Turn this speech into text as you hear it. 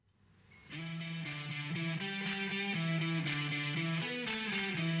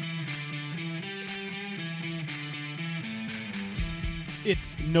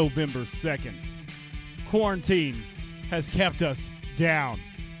It's November 2nd. Quarantine has kept us down,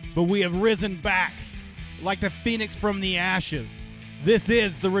 but we have risen back like the phoenix from the ashes. This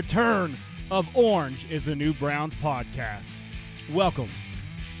is the return of Orange is the New Browns podcast. Welcome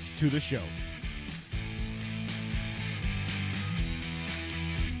to the show.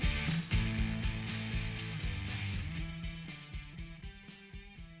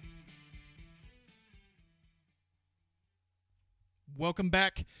 Welcome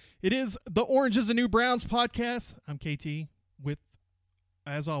back. It is the Orange is the New Browns podcast. I'm KT with,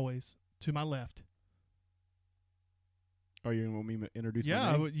 as always, to my left. Oh, you want me to introduce my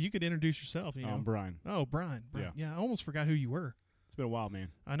Yeah, name? you could introduce yourself. You know. I'm Brian. Oh, Brian. Yeah, I almost forgot who you were. It's been a while, man.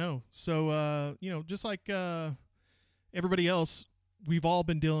 I know. So, just like everybody else, we've all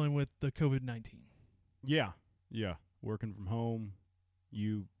been dealing with the COVID-19. Yeah. Working from home,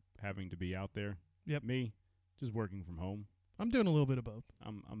 you having to be out there. Yep. Me, just working from home. I'm doing a little bit of both.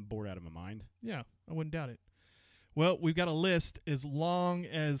 I'm bored out of my mind. Yeah, I wouldn't doubt it. Well, we've got a list as long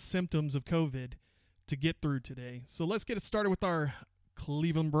as symptoms of COVID to get through today. So let's get it started with our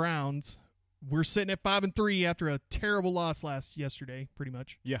Cleveland Browns. We're sitting at 5-3 after a terrible loss yesterday, pretty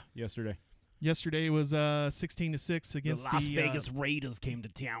much. Yeah, yesterday. Yesterday was 16-6 against the Las Vegas Raiders came to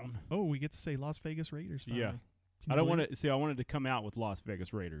town. Oh, we get to say Las Vegas Raiders finally. Yeah. I don't want to see. I wanted to come out with Las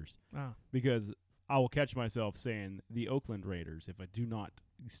Vegas Raiders because I will catch myself saying the Oakland Raiders if I do not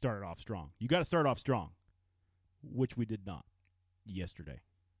start off strong. You got to start off strong, which we did not yesterday.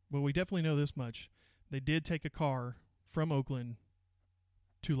 Well, we definitely know this much. They did take a car from Oakland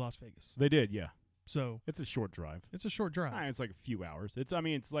to Las Vegas. They did, yeah. So it's a short drive. It's a short drive. It's like a few hours. It's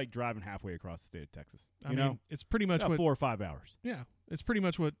like driving halfway across the state of Texas. I mean, it's pretty much about 4 or 5 hours. Yeah, it's pretty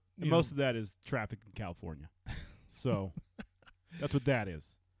much what. And most of that is traffic in California. So that's what that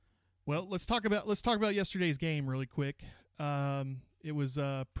is. Well, let's talk about yesterday's game really quick. It was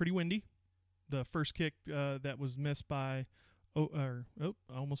pretty windy. The first kick that was missed by, I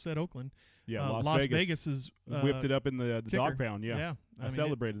almost said Oakland. Yeah, Las Vegas is whipped it up in the dog pound. Yeah, I mean,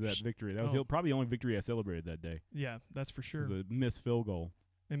 celebrated that victory. That was probably the only victory I celebrated that day. Yeah, that's for sure. The missed field goal,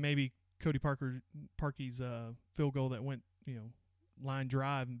 and maybe Cody Parkey's field goal that went line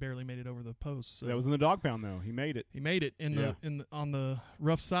drive and barely made it over the post. So that was in the dog pound though. He made it. He made it on the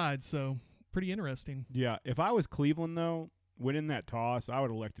rough side. So pretty interesting. Yeah. If I was Cleveland though, winning that toss, I would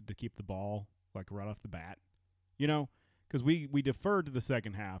have elected to keep the ball like right off the bat. Because we deferred to the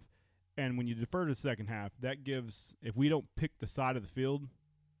second half, and when you defer to the second half, that gives, if we don't pick the side of the field,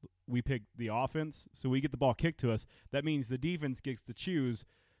 we pick the offense. So we get the ball kicked to us. That means the defense gets to choose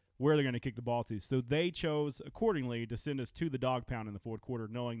where they're going to kick the ball to. So they chose accordingly to send us to the dog pound in the fourth quarter,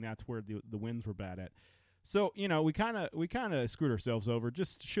 knowing that's where the winds were bad at. So, we kind of screwed ourselves over.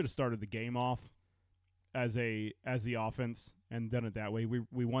 Just should have started the game off as the offense and done it that way.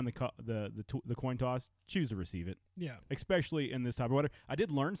 We won the coin toss. Choose to receive it. Yeah. Especially in this type of weather. I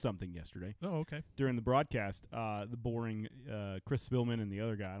did learn something yesterday. Oh, okay. During the broadcast, the boring Chris Spillman and the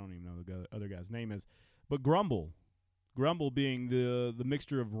other guy, I don't even know who the other guy's name is, but Grumble being the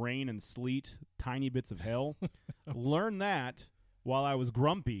mixture of rain and sleet, tiny bits of hell. Learned that while I was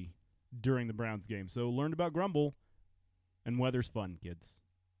grumpy during the Browns game. So learned about Grumble, and weather's fun, kids.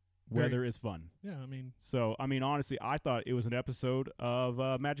 Weather is fun. Yeah, So, honestly, I thought it was an episode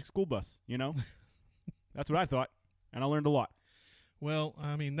of Magic School Bus, That's what I thought, and I learned a lot. Well,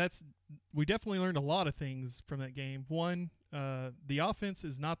 we definitely learned a lot of things from that game. One, the offense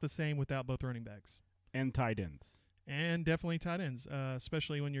is not the same without both running backs. And tight ends. And definitely tight ends,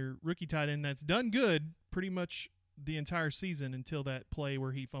 especially when you're rookie tight end that's done good pretty much the entire season until that play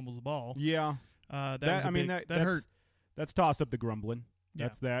where he fumbles the ball. Yeah. That hurt. That's tossed up the grumbling. Yeah.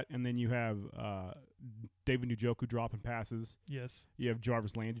 That's that. And then you have David Njoku dropping passes. Yes. You have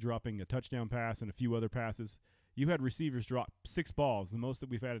Jarvis Landry dropping a touchdown pass and a few other passes. You had receivers drop 6 balls, the most that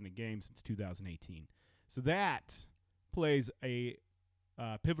we've had in a game since 2018. So that plays a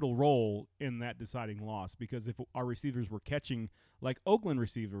pivotal role in that deciding loss, because if our receivers were catching like Oakland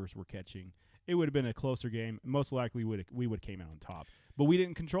receivers were catching, it would have been a closer game. Most likely we would have came out on top. But we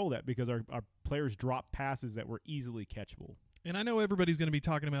didn't control that because our players dropped passes that were easily catchable. And I know everybody's going to be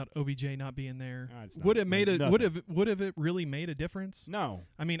talking about OBJ not being there. Would have it really made a difference? No.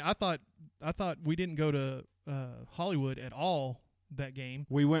 I thought we didn't go to Hollywood at all that game.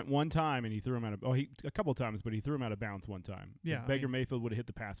 We went one time and he threw him out of a couple of times, but he threw him out of bounds one time. Yeah. If Baker Mayfield would have hit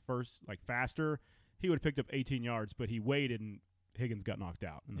the pass first, like faster, he would have picked up 18 yards, but he waited and Higgins got knocked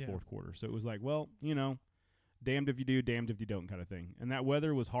out in the fourth quarter. So it was like, well, damned if you do, damned if you don't kind of thing. And that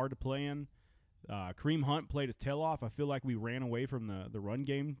weather was hard to play in. Kareem Hunt played his tail off. I feel like we ran away from the run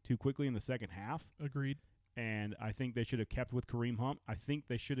game too quickly in the second half. Agreed. And I think they should have kept with Kareem Hunt. I think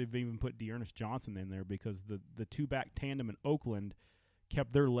they should have even put Dearness Johnson in there because the two-back tandem in Oakland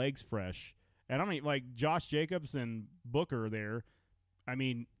kept their legs fresh. And I mean, like Josh Jacobs and Booker there, I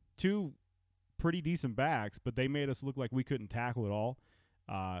mean, two pretty decent backs, but they made us look like we couldn't tackle at all.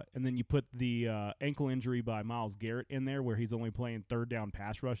 And then you put the ankle injury by Myles Garrett in there where he's only playing third down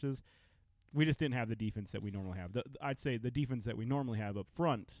pass rushes. We just didn't have the defense that we normally have. I'd say the defense that we normally have up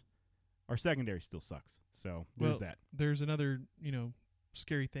front, our secondary still sucks. So there's that. There's another,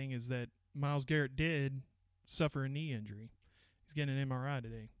 scary thing is that Myles Garrett did suffer a knee injury. He's getting an MRI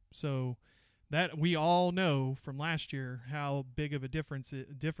today. So that we all know from last year how big of a difference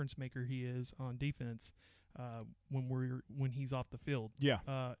maker he is on defense when he's off the field.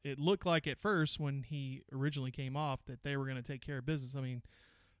 Yeah. It looked like at first when he originally came off that they were going to take care of business. I mean,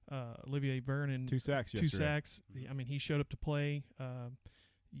 Olivier Vernon, 2 sacks Two yesterday. sacks. I mean, he showed up to play.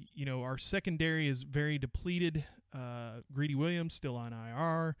 Our secondary is very depleted. Greedy Williams still on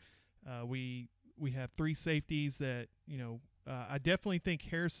IR. We have 3 safeties that, I definitely think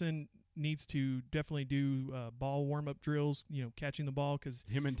Harrison needs to definitely do ball warm-up drills, catching the ball because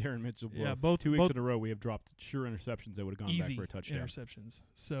him and Darren Mitchell both. Yeah, both 2 weeks in a row we have dropped sure interceptions that would have gone easy back for a touchdown. interceptions.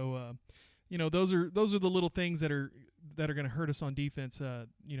 So, those are the little things that are going to hurt us on defense.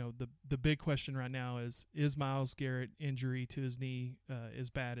 The big question right now is Myles Garrett injury to his knee as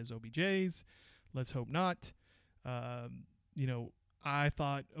bad as OBJ's? Let's hope not. I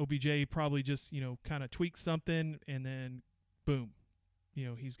thought OBJ probably just kind of tweaked something and then boom,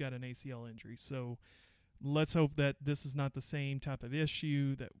 he's got an ACL injury. So let's hope that this is not the same type of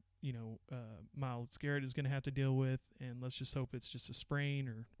issue that Myles Garrett is going to have to deal with, and let's just hope it's just a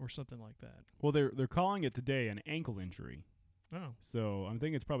sprain or something like that. Well, they're calling it today an ankle injury. Oh, So I'm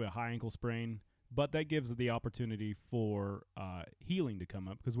thinking it's probably a high ankle sprain, but that gives the opportunity for healing to come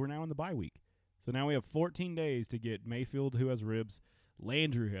up because we're now in the bye week. So now we have 14 days to get Mayfield, who has ribs,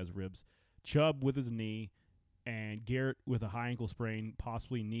 Landry, who has ribs, Chubb with his knee, and Garrett with a high ankle sprain,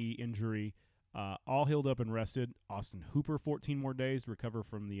 possibly knee injury, all healed up and rested. Austin Hooper, 14 more days to recover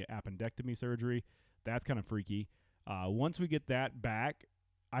from the appendectomy surgery. That's kind of freaky. Once we get that back,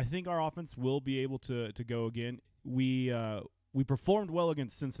 I think our offense will be able to go again. We performed well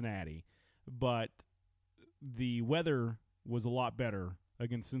against Cincinnati, but the weather was a lot better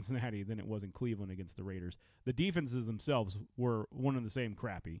against Cincinnati than it was in Cleveland against the Raiders. The defenses themselves were one and the same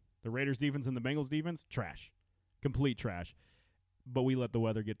crappy. The Raiders defense and the Bengals defense, trash. Complete trash. But we let the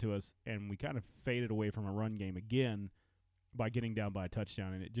weather get to us, and we kind of faded away from a run game again by getting down by a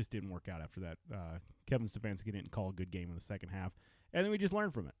touchdown, and it just didn't work out after that. Kevin Stefanski didn't call a good game in the second half, and then we just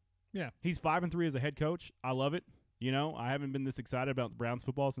learned from it. yeah. He's 5-3 as a head coach. I love it. I haven't been this excited about Browns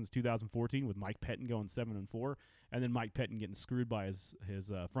football since 2014 with Mike Pettin going 7-4, and then Mike Pettin getting screwed by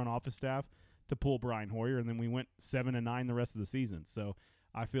his front office staff to pull Brian Hoyer, and then we went 7-9 the rest of the season. So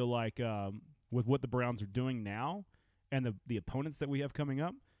I feel like with what the Browns are doing now and the opponents that we have coming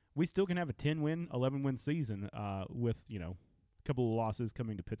up, we still can have a 10-win, 11-win season with a couple of losses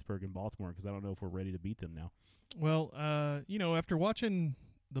coming to Pittsburgh and Baltimore because I don't know if we're ready to beat them now. Well, after watching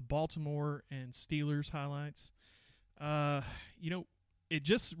the Baltimore and Steelers highlights, it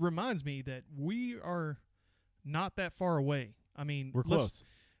just reminds me that we are not that far away. I mean, We're close.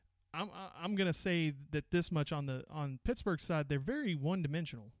 I'm going to say that this much on Pittsburgh's side, they're very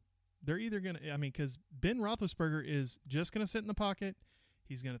one-dimensional. They're either going to, because Ben Roethlisberger is just going to sit in the pocket.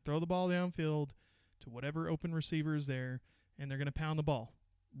 He's going to throw the ball downfield to whatever open receiver is there, and they're going to pound the ball.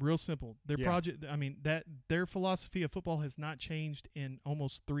 Real simple. Their project, their philosophy of football has not changed in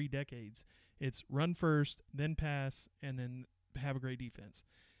almost 3 decades. It's run first, then pass, and then have a great defense.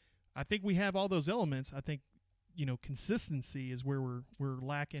 I think we have all those elements. I think, consistency is where we're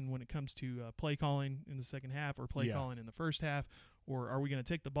lacking when it comes to play calling in the second half or play calling in the first half. Or are we going to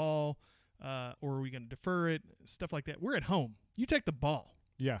take the ball, or are we going to defer it? Stuff like that. We're at home. You take the ball.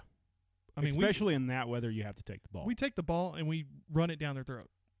 Yeah. Especially in that weather, you have to take the ball. We take the ball and we run it down their throat.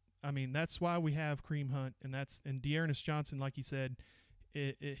 That's why we have Kareem Hunt, and Dearness Johnson, like you said,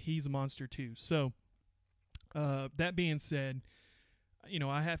 he's a monster too. So that being said,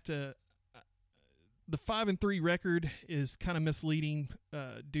 I have to. The 5-3 record is kind of misleading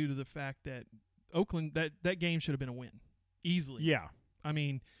due to the fact that Oakland that game should have been a win easily. Yeah.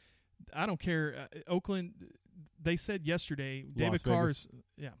 I don't care. Oakland. They said yesterday, Las David Carr's.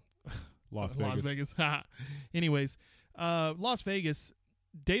 Yeah. Las Vegas. Anyways, Las Vegas.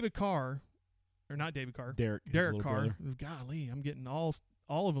 David Carr, or not David Carr. Derek Carr. Brother. Golly, I'm getting all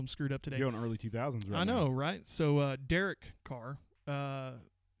of them screwed up today. You're in early 2000s right now. I know, right? So Derek Carr,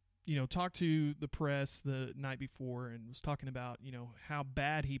 talked to the press the night before and was talking about, how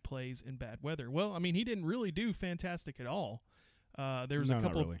bad he plays in bad weather. Well, I mean, he didn't really do fantastic at all. There was No, a not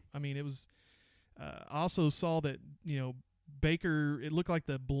couple. really. I mean, it was. I also saw that Baker. It looked like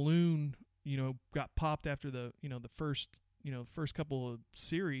the balloon, got popped after the first couple of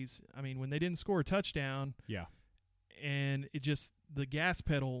series. I mean, when they didn't score a touchdown. Yeah. And it just the gas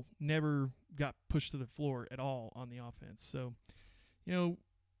pedal never got pushed to the floor at all on the offense. So,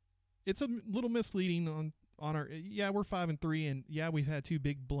 it's a little misleading on our. Yeah, we're 5-3, and yeah, we've had two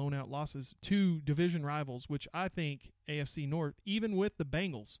big blown out losses, two division rivals, which I think AFC North, even with the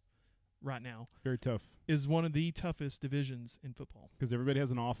Bengals, right now, Very tough. is one of the toughest divisions in football. Because everybody has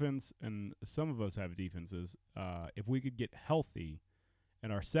an offense, and some of us have defenses. If we could get healthy,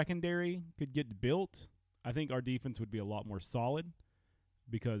 and our secondary could get built, I think our defense would be a lot more solid.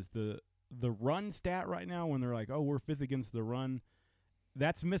 Because the run stat right now, when they're like, "Oh, we're fifth against the run,"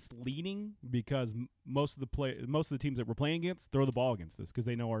 that's misleading because most of the teams that we're playing against throw the ball against us because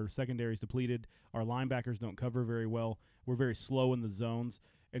they know our secondary is depleted. Our linebackers don't cover very well. We're very slow in the zones,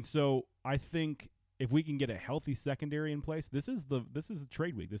 and so I think if we can get a healthy secondary in place, this is a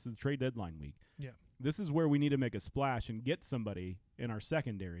trade week. This is the trade deadline week. Yeah, this is where we need to make a splash and get somebody in our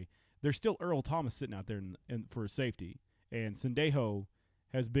secondary. There's still Earl Thomas sitting out there for safety, and Sendejo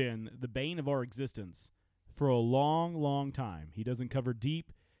has been the bane of our existence for a long, long time. He doesn't cover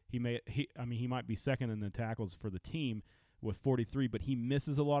deep. He might be second in the tackles for the team with 43, but he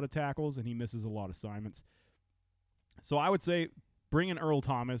misses a lot of tackles and he misses a lot of assignments. So I would say bring in Earl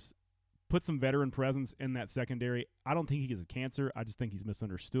Thomas, put some veteran presence in that secondary. I don't think he is a cancer. I just think he's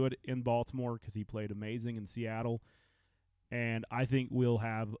misunderstood in Baltimore because he played amazing in Seattle. And I think we'll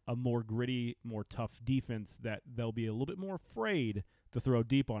have a more gritty, more tough defense that they'll be a little bit more afraid to throw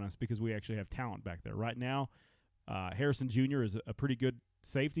deep on us because we actually have talent back there. Right now, Harrison Jr. is a pretty good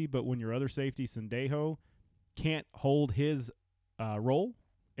safety, but when your other safety, Sendejo, can't hold his role,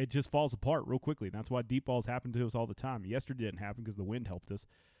 it just falls apart real quickly. And that's why deep balls happen to us all the time. Yesterday didn't happen because the wind helped us.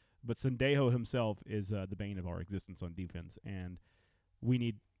 But Sendejo himself is the bane of our existence on defense, and we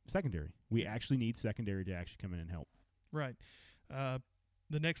need secondary. We actually need secondary to actually come in and help. Right.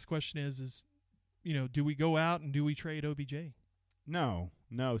 The next question is do we go out and do we trade OBJ? No.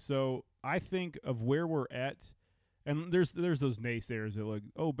 So I think of where we're at, and there's those naysayers that look,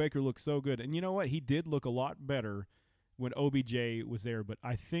 oh, Baker looks so good. And you know what? He did look a lot better when OBJ was there. But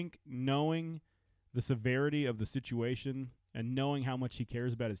I think knowing the severity of the situation and knowing how much he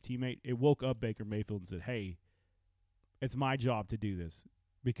cares about his teammate, it woke up Baker Mayfield and said, hey, it's my job to do this.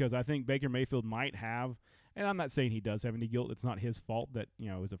 Because I think Baker Mayfield might have, and I'm not saying he does have any guilt. It's not his fault that,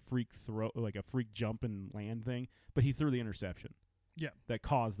 it was a freak throw, like a freak jump and land thing. But he threw the interception. Yeah. That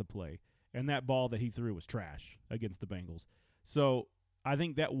caused the play. And that ball that he threw was trash against the Bengals. So I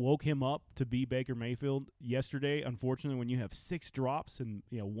think that woke him up to be Baker Mayfield. Yesterday, unfortunately, when you have 6 drops and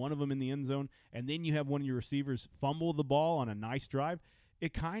one of them in the end zone, and then you have one of your receivers fumble the ball on a nice drive,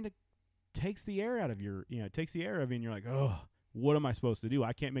 it kind of takes the air out of you, and you're like, oh, what am I supposed to do?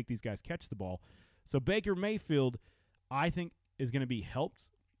 I can't make these guys catch the ball. So Baker Mayfield, I think, is going to be helped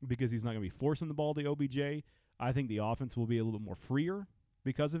because he's not going to be forcing the ball to OBJ. I think the offense will be a little bit more freer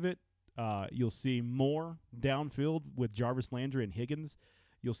because of it. You'll see more downfield with Jarvis Landry and Higgins.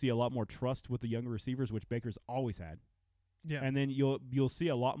 You'll see a lot more trust with the younger receivers, which Baker's always had. Yeah. And then you'll see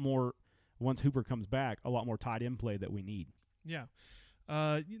a lot more, once Hooper comes back, a lot more tight end play that we need. Yeah.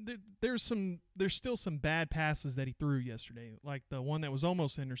 There's still some bad passes that he threw yesterday, like the one that was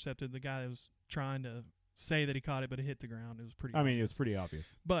almost intercepted. The guy that was trying to say that he caught it, but it hit the ground. It was pretty. I mean, it was pretty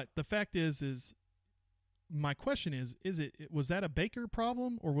obvious. But the fact is my question was that a Baker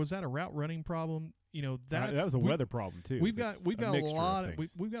problem or was that a route running problem? That was a weather problem too. We've got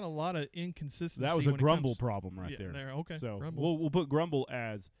a lot of inconsistency. That was a Grumble problem right there. Okay. So Grumble. we'll put Grumble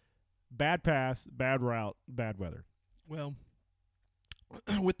as bad pass, bad route, bad weather. Well,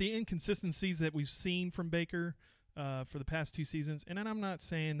 with the inconsistencies that we've seen from Baker for the past 2 seasons, and I'm not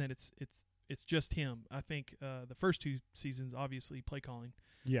saying that it's just him. I think the first 2 seasons, obviously, play calling.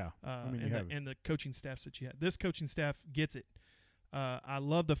 Yeah, and the coaching staffs that you had. This coaching staff gets it. I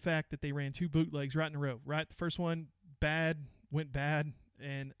love the fact that they ran 2 bootlegs right in a row. Right, the first one went bad,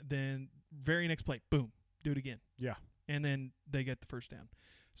 and then very next play, boom, do it again. Yeah, and then they get the first down.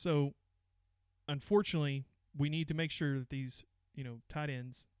 So, unfortunately, we need to make sure that these tight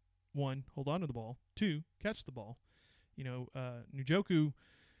ends, 1, hold on to the ball, 2, catch the ball. Njoku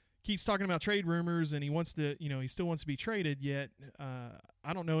keeps talking about trade rumors, and he wants to, he still wants to be traded. Yet,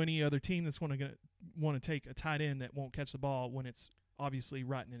 I don't know any other team that's going to want to take a tight end that won't catch the ball when it's obviously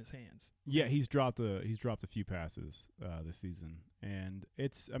rotting in his hands. Yeah, he's dropped a few passes this season, and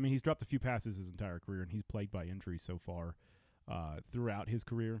he's dropped a few passes his entire career, and he's plagued by injuries so far throughout his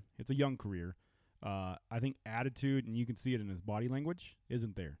career. It's a young career. I think attitude, and you can see it in his body language,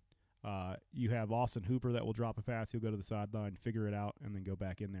 isn't there. You have Austin Hooper that will drop a pass. He'll go to the sideline, figure it out, and then go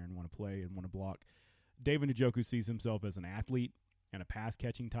back in there and want to play and want to block. David Njoku sees himself as an athlete and a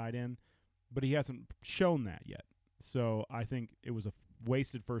pass-catching tight end, but he hasn't shown that yet. So I think it was a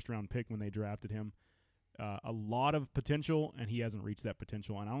wasted first-round pick when they drafted him. A lot of potential, and he hasn't reached that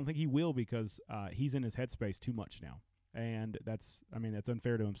potential. And I don't think he will because he's in his headspace too much now. And that's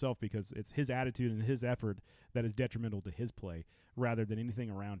unfair to himself because it's his attitude and his effort that is detrimental to his play rather than anything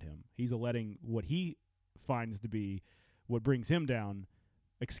around him. He's letting what he finds to be what brings him down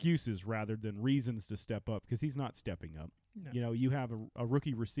excuses rather than reasons to step up because he's not stepping up. No. You know, you have a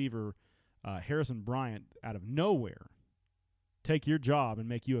rookie receiver, Harrison Bryant, out of nowhere, take your job and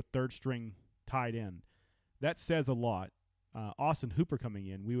make you a third-string tight end. That says a lot. Austin Hooper coming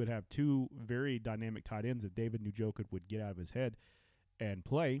in, we would have two very dynamic tight ends if David Njoku would get out of his head and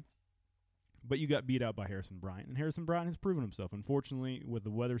play. But you got beat out by Harrison Bryant, and Harrison Bryant has proven himself. Unfortunately, with the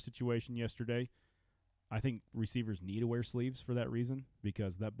weather situation yesterday, I think receivers need to wear sleeves for that reason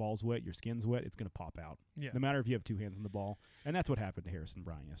because that ball's wet, your skin's wet, it's going to pop out. Yeah. No matter if you have two hands on the ball. And that's what happened to Harrison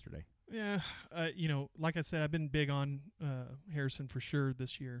Bryant yesterday. Yeah, like I said, I've been big on Harrison for sure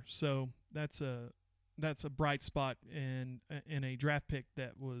this year. So that's a bright spot in a draft pick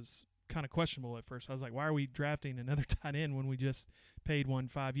that was kind of questionable at first. I was like, why are we drafting another tight end when we just paid one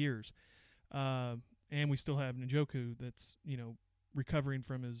 5 years? And we still have Njoku that's, recovering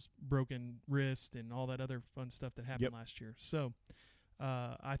from his broken wrist and all that other fun stuff that happened last year. So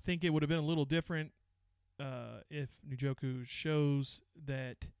I think it would have been a little different if Njoku shows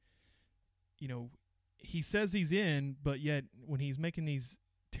that, he says he's in, but yet when he's making these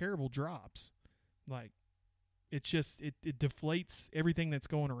terrible drops, like it deflates everything that's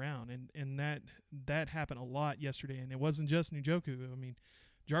going around. And that happened a lot yesterday. And it wasn't just Njoku. I mean,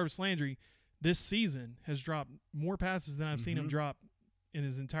 Jarvis Landry this season has dropped more passes than I've seen him drop in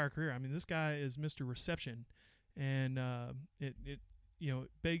his entire career. I mean, this guy is Mr. Reception, and the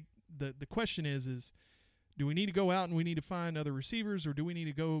question is do we need to go out and we need to find other receivers, or do we need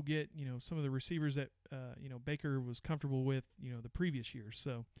to go get some of the receivers that Baker was comfortable with the previous years?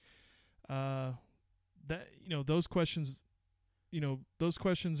 So those questions. Those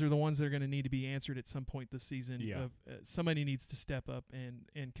questions are the ones that are going to need to be answered at some point this season. Yeah. Somebody needs to step up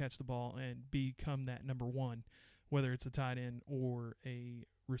and catch the ball and become that number one, whether it's a tight end or a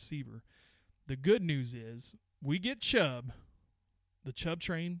receiver. The good news is we get the Chubb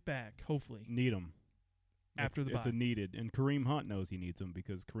train back, hopefully. Need him. After the bye. It's a needed. And Kareem Hunt knows he needs him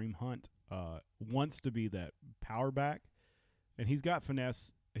because Kareem Hunt wants to be that power back, and he's got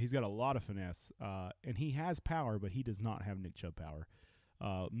finesse. He's got a lot of finesse, and he has power, but he does not have Nick Chubb power.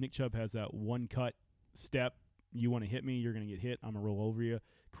 Nick Chubb has that one-cut step. You want to hit me, you're going to get hit. I'm going to roll over you.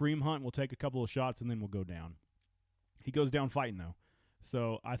 Kareem Hunt will take a couple of shots, and then we'll go down. He goes down fighting, though.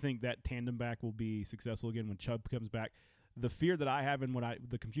 So I think that tandem back will be successful again when Chubb comes back. The fear that I have and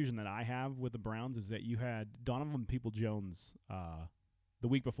the confusion that I have with the Browns is that you had Donovan Peoples-Jones the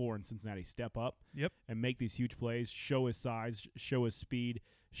week before in Cincinnati step up and make these huge plays, show his size, show his speed,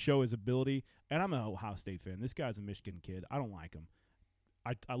 show his ability. And I'm an Ohio State fan. This guy's a Michigan kid. I don't like him.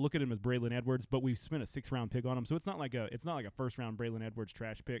 I look at him as Braylon Edwards, but we spent a 6th-round pick on him, so it's not like a first-round Braylon Edwards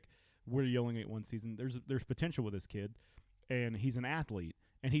trash pick. We're yelling at one season. There's potential with this kid, and he's an athlete.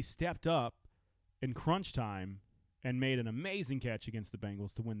 And he stepped up in crunch time and made an amazing catch against the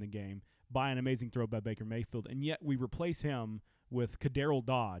Bengals to win the game by an amazing throw by Baker Mayfield. And yet we replace him with Kadarrell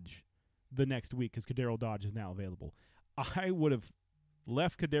Dodge the next week because Kadarrell Dodge is now available. I would have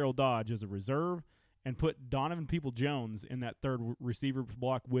left Kadarrell Dodge as a reserve and put Donovan Peoples-Jones in that third receiver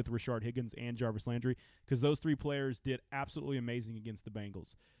block with Rashard Higgins and Jarvis Landry because those three players did absolutely amazing against the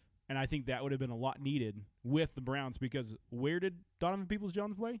Bengals. And I think that would have been a lot needed with the Browns because where did Donovan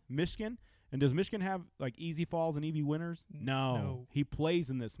Peoples-Jones play? Michigan. And does Michigan have like easy falls and easy winners? No. He plays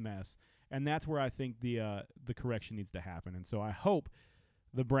in this mess. And that's where I think the correction needs to happen. And so I hope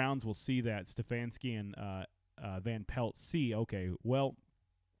the Browns will see that Stefanski and Van Pelt see, okay, well,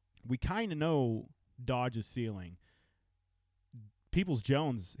 we kind of know Dodge's ceiling.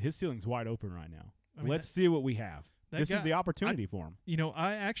 Peoples-Jones, his ceiling's wide open right now. I mean, let's see what we have. This is the opportunity for him.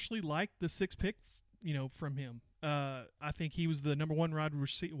 I actually like the 6th pick, from him. I think he was the number one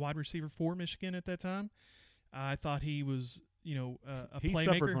wide receiver for Michigan at that time. I thought he was, a playmaker. He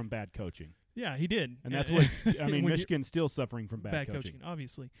suffered from bad coaching. Yeah, he did. And that's what, Michigan's still suffering from bad coaching.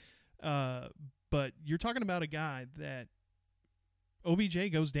 Obviously. But you're talking about a guy that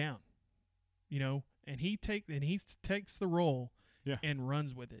OBJ goes down, and he takes the role and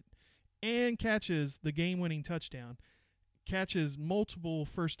runs with it and catches the game-winning touchdown, catches multiple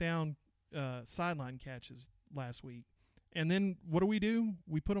first down sideline catches last week. And then what do?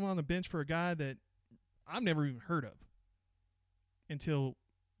 We put him on the bench for a guy that I've never even heard of until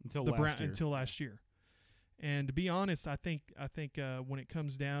last year. And to be honest, I think when it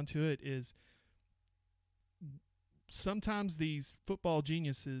comes down to it is sometimes these football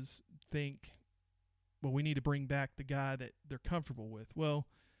geniuses think, well, we need to bring back the guy that they're comfortable with. Well,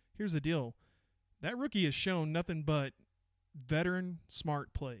 here's the deal. That rookie has shown nothing but veteran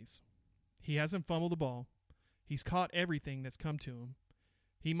smart plays. He hasn't fumbled the ball. He's caught everything that's come to him.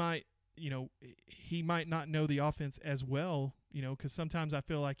 He might not know the offense as well, because sometimes I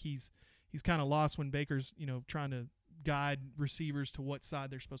feel like he's kind of lost when Baker's, trying to guide receivers to what side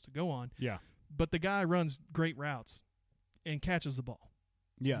they're supposed to go on. Yeah. But the guy runs great routes and catches the ball.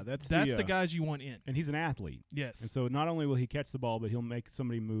 Yeah, that's the guys you want in. And he's an athlete. Yes. And so not only will he catch the ball, but he'll make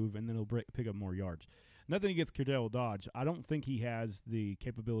somebody move, and then he'll pick up more yards. Nothing against Cardale Dodge. I don't think he has the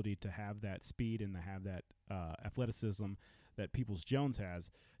capability to have that speed and to have that athleticism that Peoples-Jones has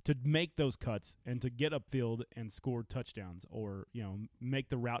to make those cuts and to get upfield and score touchdowns or, make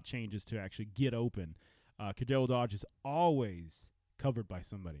the route changes to actually get open. Cardale Dodge is always covered by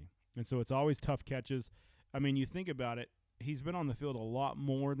somebody. And so it's always tough catches. I mean, you think about it, he's been on the field a lot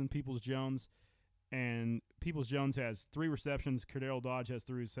more than Peoples-Jones, and Peoples-Jones has 3 receptions. Cardale Dodge has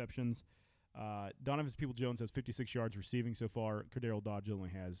 3 receptions. Donovan Peoples-Jones has 56 yards receiving so far. Cardale Dodge only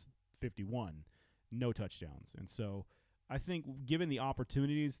has 51, no touchdowns. And so I think given the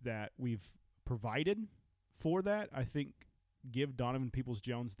opportunities that we've provided for that, I think give Donovan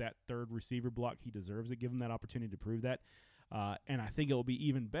Peoples-Jones that third receiver block. He deserves it. Give him that opportunity to prove that. And I think it will be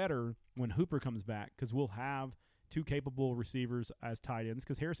even better when Hooper comes back because we'll have 2 capable receivers as tight ends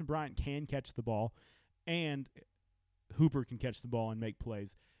because Harrison Bryant can catch the ball and Hooper can catch the ball and make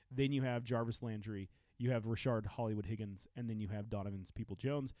plays. Then you have Jarvis Landry, you have Rashard Hollywood Higgins, and then you have Donovan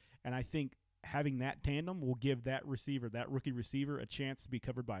Peoples-Jones. And I think having that tandem will give that rookie receiver, a chance to be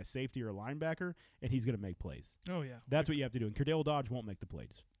covered by a safety or a linebacker, and he's going to make plays. Oh, yeah. That's what you have to do. And Cardale Dodge won't make the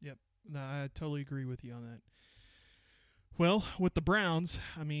plays. Yep. No, I totally agree with you on that. Well, with the Browns,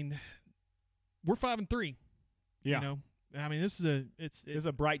 I mean, we're 5-3. Yeah. I mean, this is it's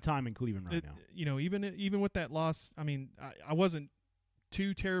a bright time in Cleveland right now. Even with that loss, I mean, I wasn't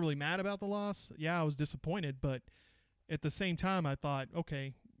too terribly mad about the loss. Yeah, I was disappointed, but at the same time, I thought,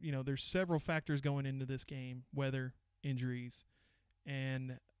 okay, there's several factors going into this game, weather, injuries,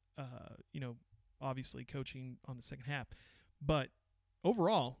 and obviously coaching on the second half. But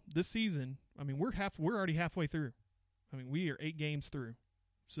overall, this season, I mean, we're already halfway through. I mean, we are 8 games through.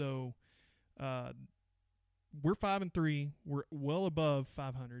 So, we're 5-3. We're well above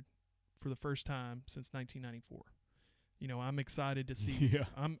 500 for the first time since 1994. I'm excited to see. Yeah.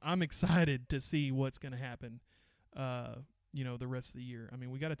 I'm excited to see what's going to happen. The rest of the year. I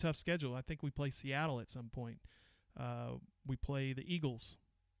mean, we got a tough schedule. I think we play Seattle at some point. We play the Eagles.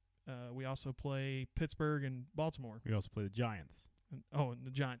 We also play Pittsburgh and Baltimore. We also play the Giants. And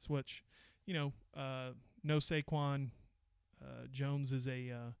the Giants, which, no Saquon. Jones is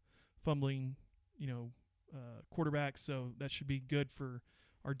a fumbling, quarterback, so that should be good for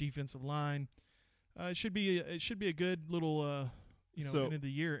our defensive line. It should be a good little end of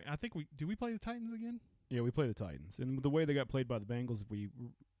the year. I think we play the Titans again? Yeah, we play the Titans. And the way they got played by the Bengals, if we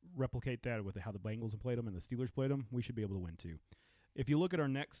replicate that with how the Bengals have played them and the Steelers played them, we should be able to win too. If you look at our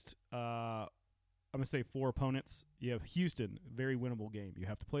next, I'm going to say 4 opponents, you have Houston, very winnable game. You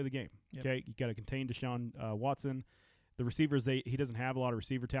have to play the game. Yep. Okay, you got to contain Deshaun Watson. The receivers, he doesn't have a lot of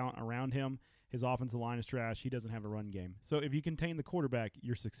receiver talent around him. His offensive line is trash. He doesn't have a run game. So if you contain the quarterback,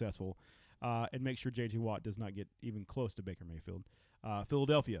 you're successful. And make sure J.J. Watt does not get even close to Baker Mayfield.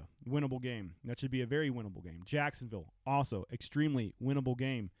 Philadelphia, winnable game. That should be a very winnable game. Jacksonville, also extremely winnable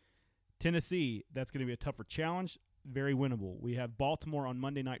game. Tennessee, that's going to be a tougher challenge, very winnable. We have Baltimore on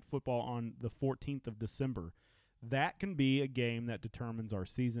Monday Night Football on the 14th of December. That can be a game that determines our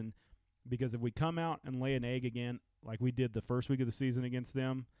season because if we come out and lay an egg again like we did the first week of the season against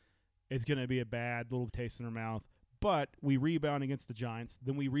them, it's going to be a bad little taste in our mouth. But we rebound against the Giants,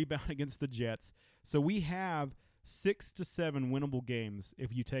 then we rebound against the Jets. So we have 6 to 7 winnable games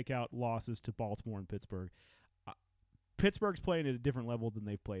if you take out losses to Baltimore and Pittsburgh. Pittsburgh's playing at a different level than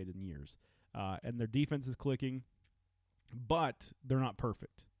they've played in years. And their defense is clicking, but they're not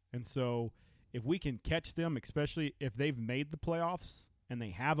perfect. And so if we can catch them, especially if they've made the playoffs and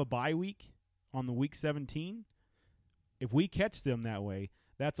they have a bye week on the week 17, if we catch them that way,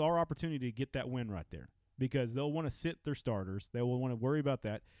 that's our opportunity to get that win right there. because they'll want to sit their starters. They will want to worry about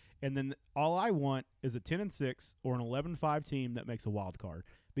that. And then all I want is a 10-6 or an 11-5 team that makes a wild card,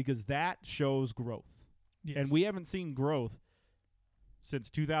 because that shows growth. Yes. And we haven't seen growth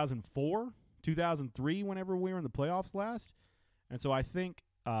since 2004, 2003, whenever we were in the playoffs last. And so I think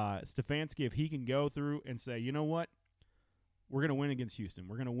Stefanski, if he can go through and say, you know what, we're going to win against Houston,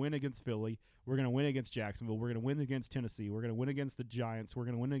 we're going to win against Philly, we're going to win against Jacksonville, we're going to win against Tennessee, we're going to win against the Giants, we're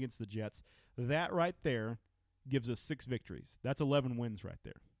going to win against the Jets, that right there gives us 6 victories. That's 11 wins right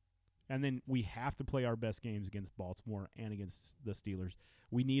there. And then we have to play our best games against Baltimore and against the Steelers.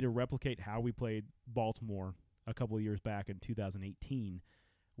 We need to replicate how we played Baltimore a couple of years back in 2018,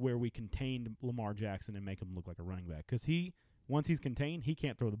 where we contained Lamar Jackson and make him look like a running back. Because once he's contained, he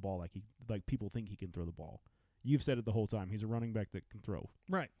can't throw the ball like people think he can throw the ball. You've said it the whole time. He's a running back that can throw.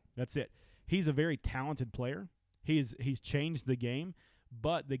 Right. That's it. He's a very talented player. He's changed the game,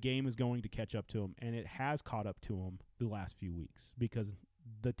 but the game is going to catch up to him, and it has caught up to him the last few weeks, because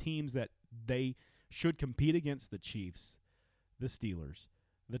the teams that they should compete against, the Chiefs, the Steelers,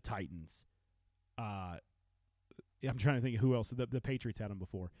 the Titans, I'm trying to think of who else. The Patriots had them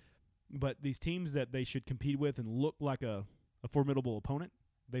before. But these teams that they should compete with and look like a formidable opponent,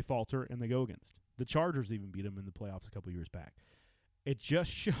 they falter and they go against. The Chargers even beat them in the playoffs a couple of years back. It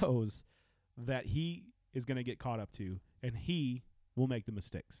just shows that he is going to get caught up to, and he will make the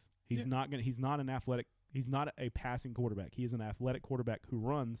mistakes. He's not a passing quarterback. He is an athletic quarterback who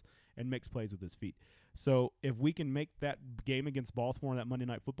runs and makes plays with his feet. So if we can make that game against Baltimore, that Monday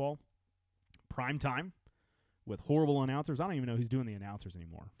Night Football, prime time with horrible announcers. I don't even know who's doing the announcers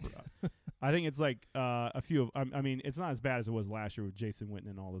anymore. I think it's like a few of – I mean, it's not as bad as it was last year with Jason Witten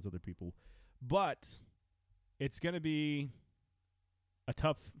and all those other people. But it's going to be a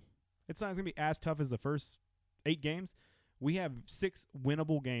tough – it's not going to be as tough as the first 8 games. We have 6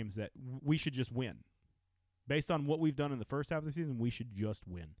 winnable games that we should just win. Based on what we've done in the first half of the season, we should just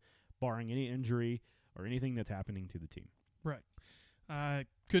win, barring any injury or anything that's happening to the team. Right. I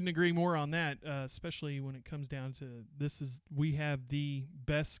couldn't agree more on that, especially when it comes down to we have the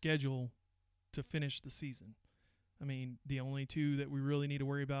best schedule to finish the season. I mean, the only 2 that we really need to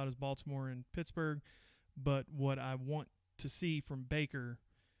worry about is Baltimore and Pittsburgh. But what I want to see from Baker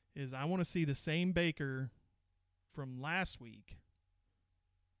is I want to see the same Baker from last week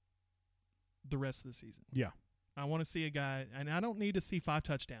the rest of the season. Yeah. I want to see a guy, and I don't need to see 5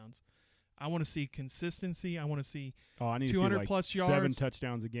 touchdowns. I want to see consistency. I want to see 200 plus yards, 7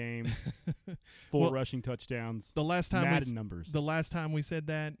 touchdowns a game, 4 rushing touchdowns. The last time Madden numbers. The last time we said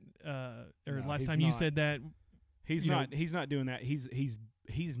that, last time you said that, he's not doing that.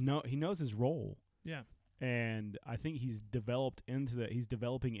 He knows his role. Yeah, and I think he's developing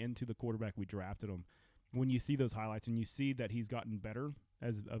into the quarterback we drafted him. When you see those highlights and you see that he's gotten better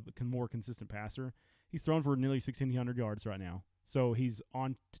as a more consistent passer, he's thrown for nearly 1,600 yards right now. So he's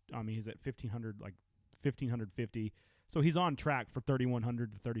on. He's at 1,550. So he's on track for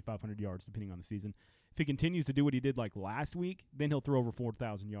 3,100 to 3,500 yards, depending on the season. If he continues to do what he did like last week, then he'll throw over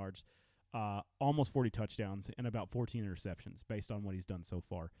 4,000 yards, almost 40 touchdowns, and about 14 interceptions based on what he's done so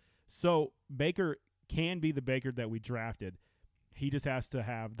far. So Baker can be the Baker that we drafted. He just has to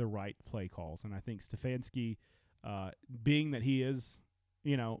have the right play calls, and I think Stefanski, being that he is,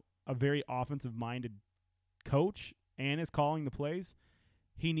 a very offensive-minded coach and is calling the plays,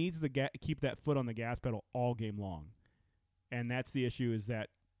 he needs to keep that foot on the gas pedal all game long. And that's the issue, is that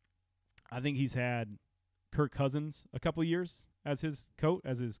I think he's had Kirk Cousins a couple of years as his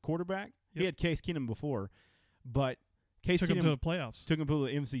quarterback. Yep. He had Case Keenum before, but Case took Keenum him to the playoffs. Took him to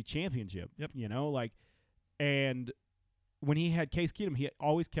the NFC Championship. Yep. And when he had Case Keenum, he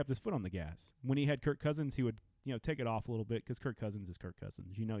always kept his foot on the gas. When he had Kirk Cousins, he would take it off a little bit, because Kirk Cousins is Kirk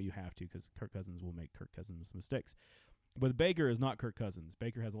Cousins. You have to, because Kirk Cousins will make Kirk Cousins mistakes. But Baker is not Kirk Cousins.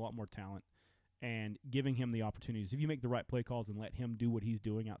 Baker has a lot more talent, and giving him the opportunities. If you make the right play calls and let him do what he's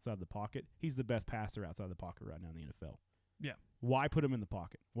doing outside the pocket, he's the best passer outside the pocket right now in the NFL. Yeah. Why put him in the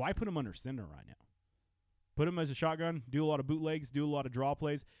pocket? Why put him under center right now? Put him as a shotgun, do a lot of bootlegs, do a lot of draw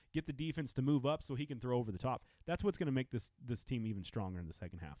plays, get the defense to move up so he can throw over the top. That's what's going to make this team even stronger in the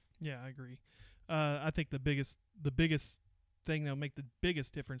second half. Yeah, I agree. I think the biggest thing that'll make the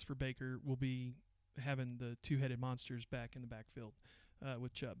biggest difference for Baker will be having the 2-headed monsters back in the backfield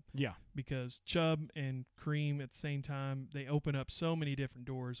with Chubb. Yeah. Because Chubb and Kareem at the same time, they open up so many different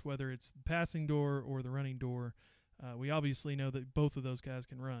doors, whether it's the passing door or the running door. We obviously know that both of those guys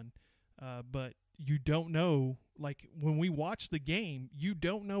can run, but you don't know, like when we watch the game, you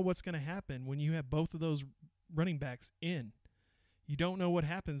don't know what's going to happen when you have both of those running backs in. You don't know what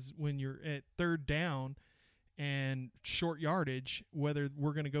happens when you're at third down and short yardage, whether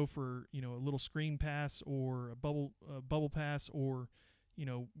we're going to go for, a little screen pass or a bubble pass, or,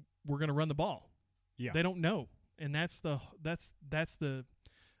 we're going to run the ball. Yeah. They don't know. And that's the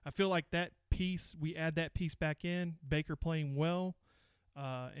I feel like that piece, we add that piece back in, Baker playing well,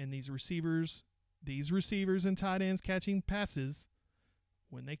 and these receivers and tight ends catching passes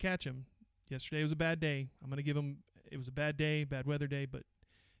when they catch them. Yesterday was a bad day. I'm going to give them, it was a bad day, bad weather day, but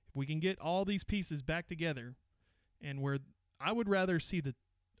if we can get all these pieces back together, and where I would rather see the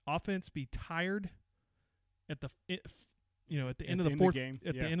offense be tired at the end of the fourth game,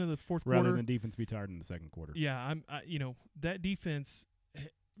 at the end of the fourth rather quarter, than defense be tired in the second quarter. Yeah, that defense,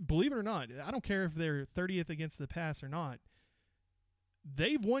 believe it or not, I don't care if they're 30th against the pass or not.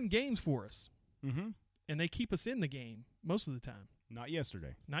 They've won games for us, and they keep us in the game most of the time. Not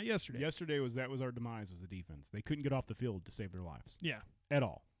yesterday. Yesterday that was our demise, was the defense. They couldn't get off the field to save their lives. Yeah, at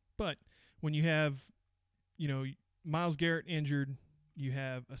all. But when you have, Myles Garrett injured, you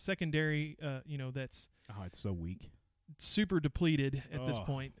have a secondary, that's it's so weak, super depleted at this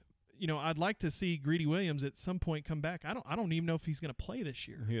point. I'd like to see Greedy Williams at some point come back. I don't even know if he's going to play this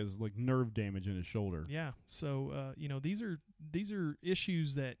year. He has like nerve damage in his shoulder. Yeah. So these are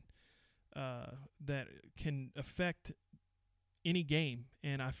issues that can affect any game,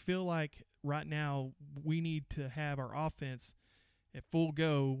 and I feel like right now we need to have our offense at full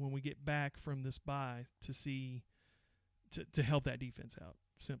go when we get back from this bye to help that defense out.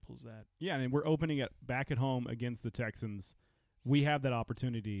 Simple as that. Yeah, and we're opening it back at home against the Texans. We have that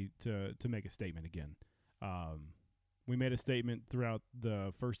opportunity to make a statement again. We made a statement throughout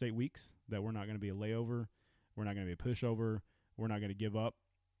the first 8 weeks that we're not going to be a layover. We're not going to be a pushover. We're not going to give up.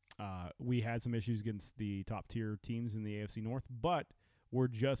 We had some issues against the top-tier teams in the AFC North, but we're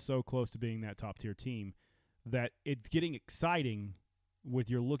just so close to being that top-tier team that it's getting exciting with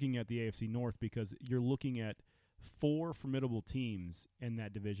you're looking at the AFC North, because you're looking at 4 formidable teams in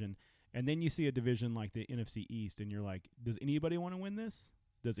that division. And then you see a division like the NFC East, and you're like, does anybody want to win this?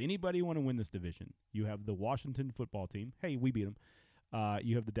 Does anybody want to win this division? You have the Washington football team. Hey, we beat them.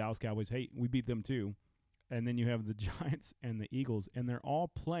 You have the Dallas Cowboys. Hey, we beat them too. And then you have the Giants and the Eagles, and they're all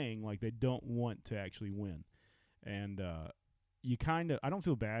playing like they don't want to actually win. And I don't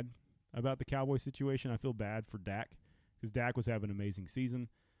feel bad about the Cowboys situation. I feel bad for Dak, because Dak was having an amazing season,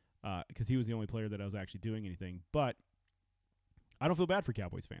 because he was the only player that I was actually doing anything. But I don't feel bad for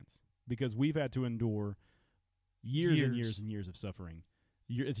Cowboys fans, because we've had to endure years and years and years of suffering.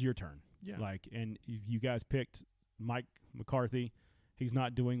 It's your turn. Yeah. And you guys picked Mike McCarthy. He's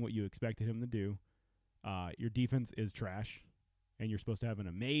not doing what you expected him to do. Your defense is trash, and you're supposed to have an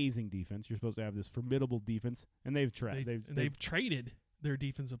amazing defense. You're supposed to have this formidable defense, and they've traded their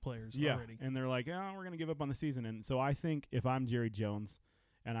defensive players already. And they're like, we're going to give up on the season. And so I think if I'm Jerry Jones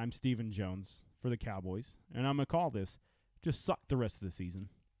and I'm Stephen Jones for the Cowboys, and I'm going to call this, just suck the rest of the season.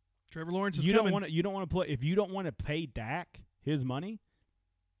 Trevor Lawrence is coming. coming. You don't want to play. If you don't want to pay Dak his money,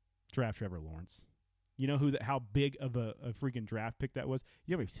 draft Trevor Lawrence. You know how big of a freaking draft pick that was?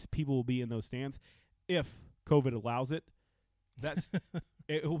 You know how many people will be in those stands? If COVID allows it,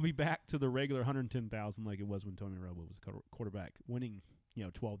 it will be back to the regular 110,000 like it was when Tony Romo was quarterback, winning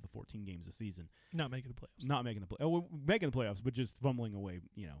 12 to 14 games a season, not making the playoffs, making the playoffs, but just fumbling away,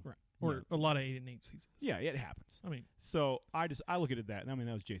 right, or a lot of 8-8 seasons. Yeah, it happens. I mean, so I look at that, and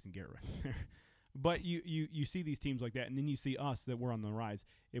that was Jason Garrett right there. But you see these teams like that, and then you see us that we're on the rise.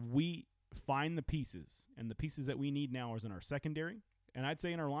 If we find the pieces, and the pieces that we need now is in our secondary, and I'd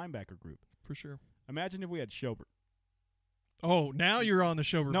say in our linebacker group. For sure. Imagine if we had Schobert. Oh, now you're on the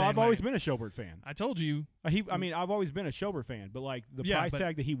Schobert. No, I've always been a Schobert fan. I told you. I've always been a Schobert fan, but like the price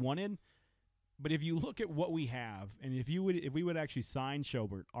tag that he wanted. But if you look at what we have, and if we would actually sign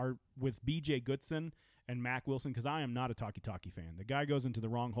Schobert, with B.J. Goodson and Mac Wilson, because I am not a talkie-talkie fan. The guy goes into the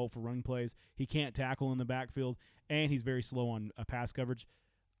wrong hole for running plays. He can't tackle in the backfield, and he's very slow on pass coverage.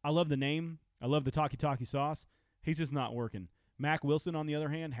 I love the name. I love the talkie-talkie sauce. He's just not working. Mac Wilson, on the other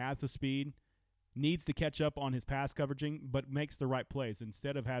hand, has the speed, needs to catch up on his pass coveraging, but makes the right plays.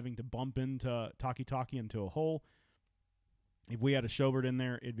 Instead of having to bump into talkie-talkie into a hole, if we had a Schobert in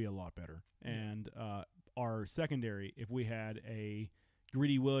there, it'd be a lot better. And our secondary, if we had a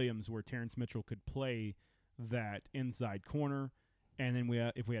Greedy Williams where Terrence Mitchell could play that inside corner, and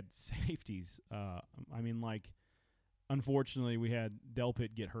then if we had safeties, unfortunately we had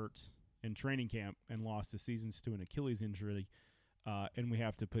Delpit get hurt in training camp and lost his seasons to an Achilles injury. And we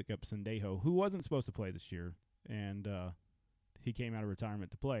have to pick up Sendejo, who wasn't supposed to play this year, and he came out of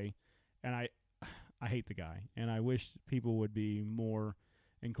retirement to play. And I hate the guy, and I wish people would be more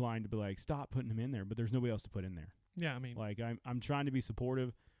inclined to be like, stop putting him in there, but there's nobody else to put in there. Yeah, I mean, like I'm trying to be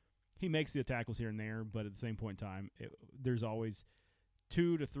supportive. he makes the tackles here and there, but at the same point in time, there's always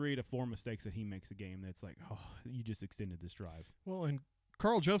 2 to 3 to 4 mistakes that he makes a game that's like, oh, you just extended this drive. Well, and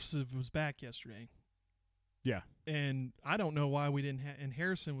Carl Joseph was back yesterday. Yeah. And I don't know why we didn't and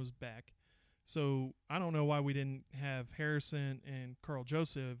Harrison was back. So I don't know why we didn't have Harrison and Carl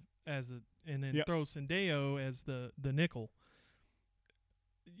Joseph and then throw Sendeo as the nickel.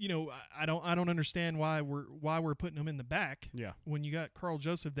 You know, I don't understand why we're putting them in the back. Yeah. When you got Carl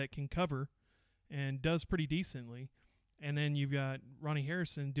Joseph that can cover and does pretty decently, and then you've got Ronnie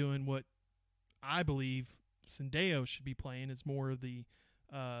Harrison doing what I believe Sendeo should be playing. Is more of the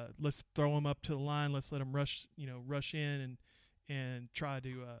let's throw him up to the line, let's let him rush in and try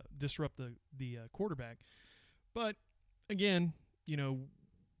to disrupt the quarterback. But again,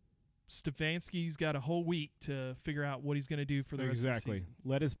 Stefanski's got a whole week to figure out what he's going to do for the rest of the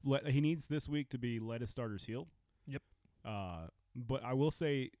season. He needs this week to be let his starters heal. Yep. But I will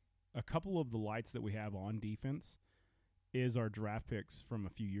say a couple of the lights that we have on defense is our draft picks from a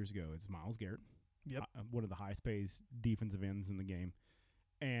few years ago. It's Myles Garrett. Yep. One of the highest paid defensive ends in the game.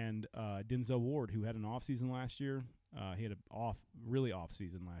 And Denzel Ward, who had an off season last year. He had a really off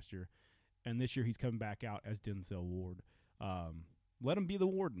season last year. And this year he's coming back out as Denzel Ward. Let him be the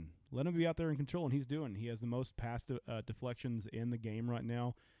warden. Let him be out there in control, and he's doing. He has the most pass deflections in the game right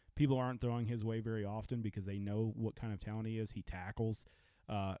now. People aren't throwing his way very often because they know what kind of talent he is. He tackles.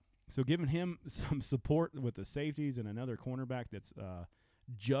 So giving him some support with the safeties and another cornerback that's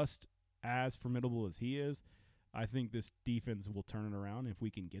just as formidable as he is, I think this defense will turn it around if we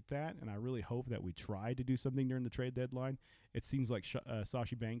can get that. And I really hope that we try to do something during the trade deadline. It seems like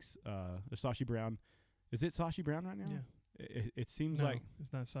Sashi Brown. Is it Sashi Brown right now? Yeah. It seems no, like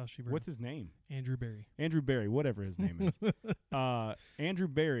it's not Sashi Brown. What's his name? Andrew Berry. Andrew Berry, whatever his name is. Andrew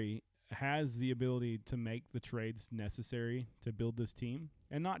Berry has the ability to make the trades necessary to build this team,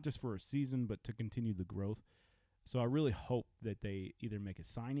 and not just for a season, but to continue the growth. So I really hope that they either make a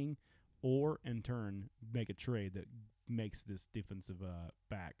signing or, in turn, make a trade that makes this defensive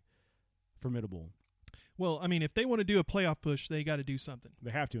back formidable. Well, I mean, if they want to do a playoff push, they got to do something.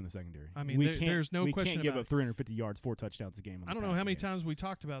 They have to in the secondary. I mean, there's no question We can't give about up 350 yards, 4 touchdowns a game. I don't know how many times we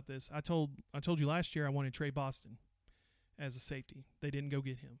talked about this. I told you last year I wanted Trey Boston as a safety. They didn't go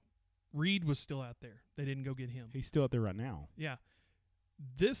get him. Reed was still out there. They didn't go get him. He's still out there right now. Yeah.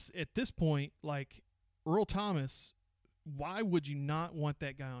 At this point, like Earl Thomas, why would you not want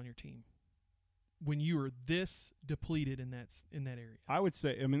that guy on your team when you are this depleted in that area? I would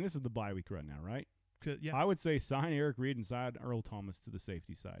say, I mean, this is the bye week right now, right? Yeah. I would say sign Eric Reed and sign Earl Thomas to the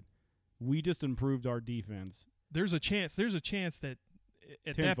safety side. We just improved our defense. There's a chance that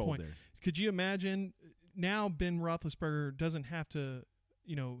at that point, could you imagine now Ben Roethlisberger doesn't have to,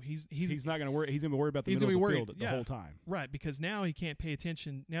 he's not going to worry. He's going to be worried about the middle of the field the whole time. Right, because now he can't pay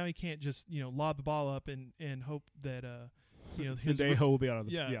attention. Now he can't just, lob the ball up and hope that, Sendeo will be out of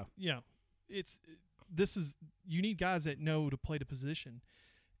the Yeah. You need guys that know to play the position.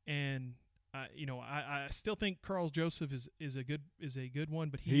 And I still think Carl Joseph is a good one,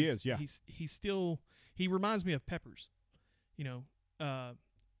 but he reminds me of Peppers.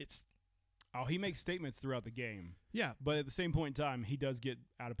 He makes statements throughout the game. Yeah, but at the same point in time, he does get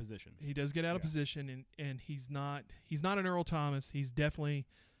out of position. He does get out of position, and he's not an Earl Thomas. He's definitely,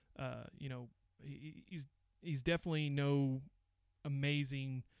 he's definitely no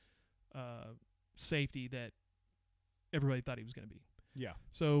amazing safety that everybody thought he was going to be. Yeah.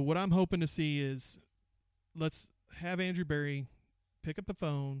 So what I'm hoping to see is let's have Andrew Berry pick up the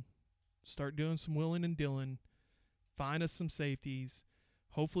phone, start doing some willing and dealing, find us some safeties.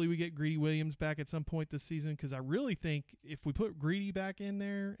 Hopefully we get Greedy Williams back at some point this season, because I really think if we put Greedy back in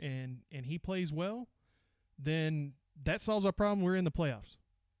there and he plays well, then that solves our problem. We're in the playoffs.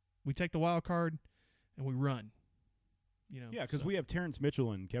 We take the wild card and we run. Yeah, because we have Terrence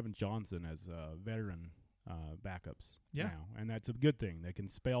Mitchell and Kevin Johnson as veteran backups now, and that's a good thing. They can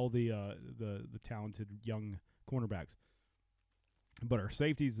spell the talented young cornerbacks. But our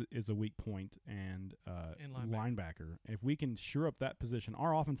safeties is a weak point, and linebacker. If we can shore up that position,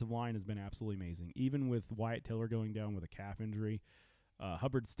 our offensive line has been absolutely amazing. Even with Wyatt Taylor going down with a calf injury,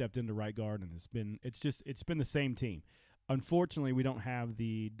 Hubbard stepped into right guard, and it's been the same team. Unfortunately, we don't have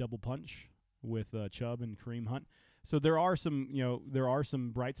the double punch with Chubb and Kareem Hunt. So there are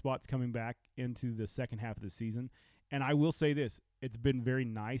some bright spots coming back into the second half of the season. And I will say this, it's been very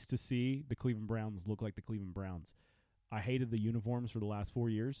nice to see the Cleveland Browns look like the Cleveland Browns. I hated the uniforms for the last 4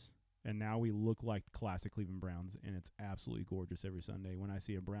 years, and now we look like classic Cleveland Browns, and it's absolutely gorgeous every Sunday. When I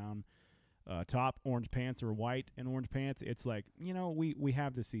see a brown top, orange pants, or white and orange pants, it's like, we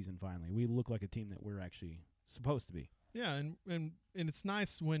have this season finally. We look like a team that we're actually supposed to be. Yeah, and it's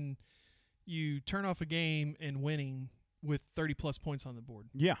nice when you turn off a game and winning with 30-plus points on the board.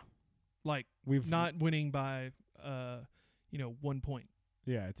 Yeah. Like, We've not winning by, 1 point.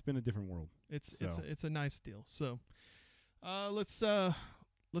 Yeah, it's been a different world. It's a nice deal. So, let's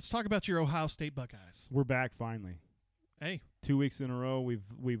talk about your Ohio State Buckeyes. We're back finally. Hey, 2 weeks in a row,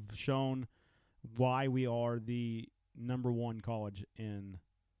 we've shown why we are the number one college in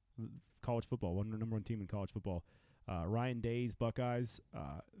college football, number one team in college football. Ryan Day's Buckeyes,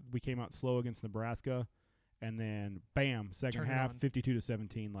 we came out slow against Nebraska, and then bam, second half,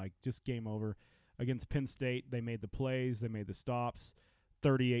 52-17, like just game over. Against Penn State, they made the plays, they made the stops,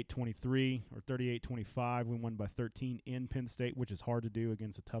 38-23 or 38-25. We won by 13 in Penn State, which is hard to do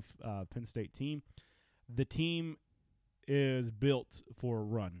against a tough Penn State team. The team is built for a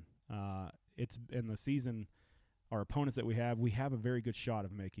run. It's in the season. Our opponents that we have a very good shot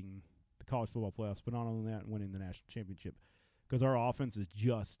of making the college football playoffs, but not only that, winning the national championship, because our offense is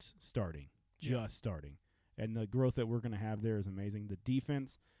just starting. And the growth that we're going to have there is amazing. The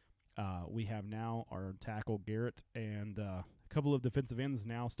defense, we have now our tackle Garrett and a couple of defensive ends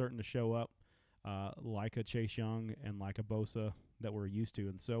now starting to show up, like a Chase Young and like a Bosa that we're used to.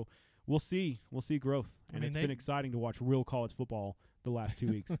 And so we'll see growth. And it's been exciting to watch real college football the last 2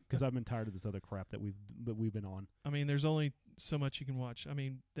 weeks because I've been tired of this other crap that we've been on. I mean, there's only so much you can watch. I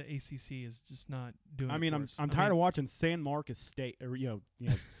mean, the ACC is just not doing. I'm tired of watching San Marcos State, or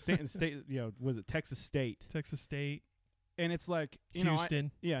San State. Was it Texas State? Texas State. And it's like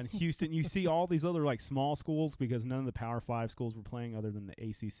Houston. In Houston, you see all these other like small schools because none of the Power 5 schools were playing other than the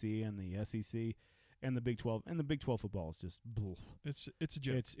ACC and the SEC and the Big 12. And the Big 12 football is just it's a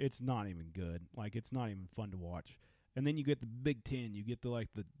joke. It's not even good. Like, it's not even fun to watch. And then you get the Big 10, you get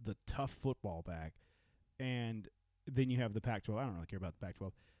the tough football back, and then you have the Pac-12. I don't really care about the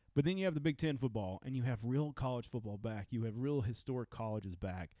Pac-12, but then you have the Big 10 football, and you have real college football back. You have real historic colleges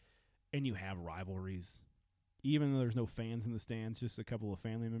back, and you have rivalries. Even though there's no fans in the stands, just a couple of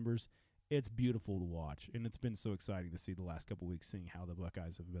family members, it's beautiful to watch, and it's been so exciting to see the last couple of weeks, seeing how the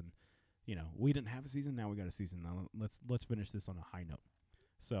Buckeyes have been. We didn't have a season, now we got a season. Now let's finish this on a high note.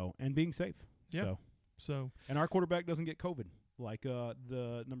 So, and being safe. Yeah. So, and our quarterback doesn't get COVID like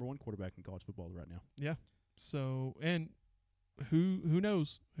the number one quarterback in college football right now. Yeah. So, and who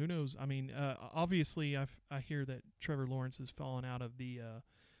knows? Who knows? I mean, obviously, I hear that Trevor Lawrence has fallen out of the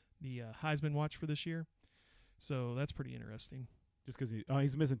Heisman watch for this year. So that's pretty interesting. Just because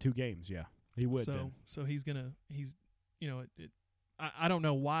he's missing 2 games, yeah, he would. So he's I don't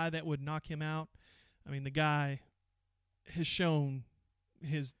know why that would knock him out. I mean, the guy has shown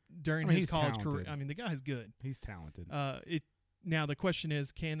his college career. I mean, the guy's good. He's talented. Now the question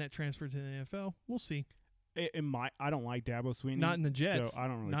is, can that transfer to the NFL? We'll see. I don't like Dabo Swinney. Not in the Jets. So I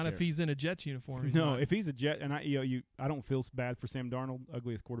don't really not care. If he's in a Jets uniform. No, if he's a Jet, and I don't feel bad for Sam Darnold,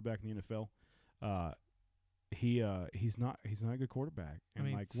 ugliest quarterback in the NFL. He's not a good quarterback. And I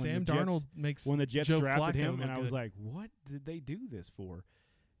mean, like Sam Darnold makes when the Jets Joe drafted Flacco him, and I was like, what did they do this for?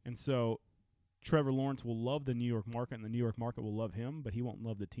 And so Trevor Lawrence will love the New York market, and the New York market will love him, but he won't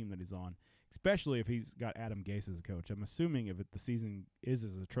love the team that he's on, especially if he's got Adam Gase as a coach. I'm assuming if the season is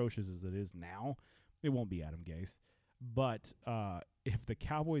as atrocious as it is now, it won't be Adam Gase. But if the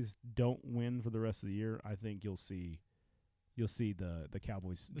Cowboys don't win for the rest of the year, I think you'll see the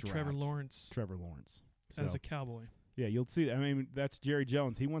Cowboys draft Trevor Lawrence as a Cowboy. Yeah, you'll see. I mean, that's Jerry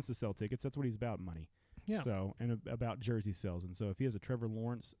Jones. He wants to sell tickets. That's what he's about, money. Yeah. So, and about jersey sales. And so if he has a Trevor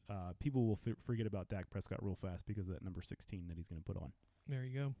Lawrence, people will forget about Dak Prescott real fast because of that number 16 that he's going to put on. There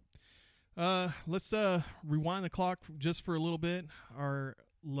you go. Let's rewind the clock just for a little bit. Our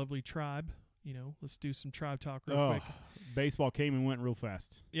lovely tribe. Let's do some tribe talk real quick. Baseball came and went real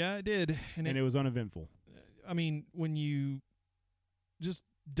fast. Yeah, it did. And it was uneventful. I mean, when you just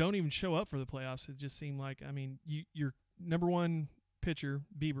don't even show up for the playoffs, it just seemed like, I mean, your number one pitcher,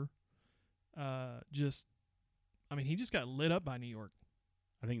 Bieber, he just got lit up by New York.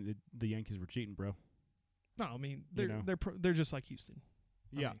 I think the Yankees were cheating, bro. No, I mean, they're just like Houston.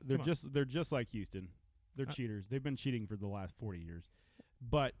 Yeah, they're just like Houston. They're cheaters. They've been cheating for the last 40 years.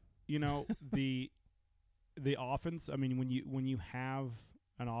 But the offense. I mean, when you have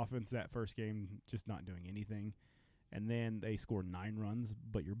an offense that first game just not doing anything, and then they score 9 runs,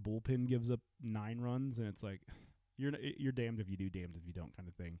 but your bullpen gives up 9 runs, and it's like you're damned if you do, damned if you don't, kind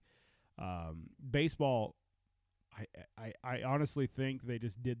of thing. Baseball, I honestly think they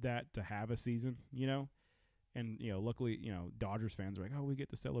just did that to have a season, and luckily, Dodgers fans are like, oh, we get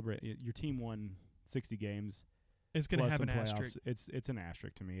to celebrate. Your team won 60 games. It's going to have an asterisk. It's an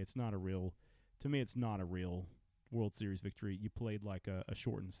asterisk to me. It's not a real World Series victory. You played like a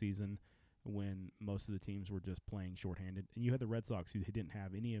shortened season. when most of the teams were just playing shorthanded. And you had the Red Sox who didn't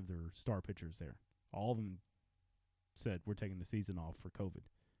have any of their star pitchers there. All of them said, we're taking the season off for COVID.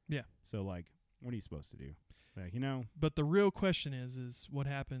 Yeah. So, like, what are you supposed to do? Like, But the real question is what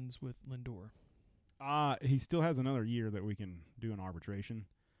happens with Lindor? He still has another year that we can do an arbitration.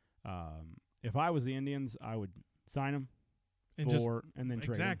 If I was the Indians, I would sign him and then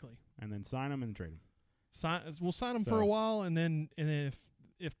trade him. And then sign him and then trade him. We'll sign him for a while, and then if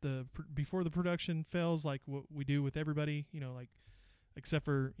before the production fails, like what we do with everybody, like except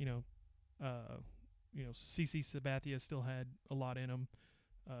for CC Sabathia still had a lot in him.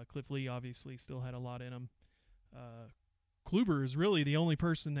 Cliff Lee obviously still had a lot in him. Kluber is really the only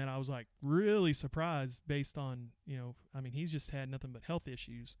person that I was like really surprised based on he's just had nothing but health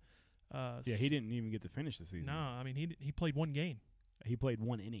issues. He didn't even get to finish the season. No, I mean he played one game. He played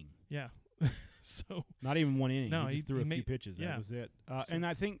one inning. Yeah. So not even one inning. No, he just threw a few pitches. Yeah. That was it. And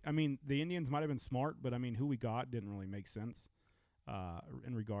I think the Indians might have been smart, but who we got didn't really make sense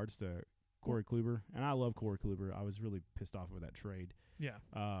in regards to Corey Kluber. And I love Corey Kluber. I was really pissed off with that trade. Yeah.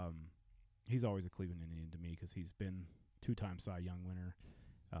 He's always a Cleveland Indian to me because he's been 2-time Cy Young winner.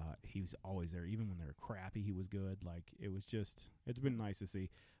 He was always there, even when they were crappy. He was good. Like it's been nice to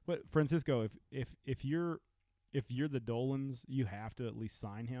see. But Francisco, if you're the Dolans, you have to at least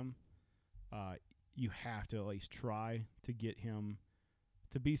sign him. You have to at least try to get him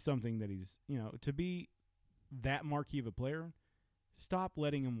to be something that he's to be that marquee of a player. Stop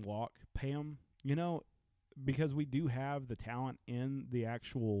letting him walk. Pay him. Because we do have the talent in the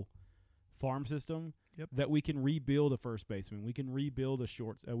actual farm system. Yep. That we can rebuild a first baseman. We can rebuild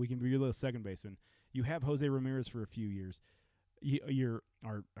a we can rebuild a second baseman. You have Jose Ramirez for a few years.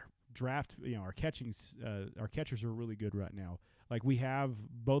 Our draft, our catchers are really good right now. Like we have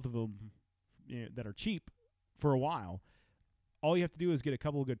both of them that are cheap for a while. All you have to do is get a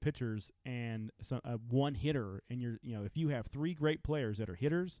couple of good pitchers and one hitter, and if you have 3 great players that are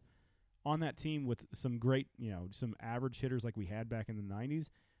hitters on that team with some great, some average hitters like we had back in the 90s,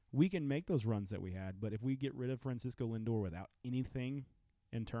 we can make those runs that we had. But if we get rid of Francisco Lindor without anything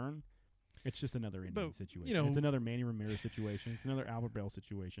in turn, it's just another Indian situation. It's another Manny Ramirez situation. It's another Albert Bell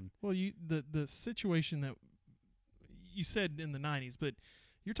situation. Well, the situation that you said in the 90s, but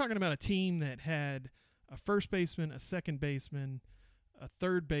you're talking about a team that had a first baseman, a second baseman, a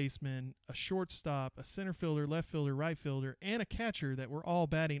third baseman, a shortstop, a center fielder, left fielder, right fielder, and a catcher that were all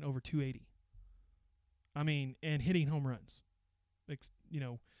batting over 280. And hitting home runs.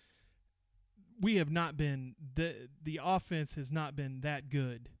 We have not been the offense has not been that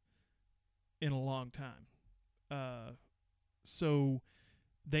good in a long time. So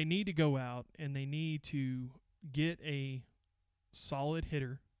they need to go out and they need to get a solid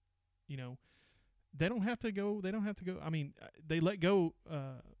hitter. They don't have to go. They let go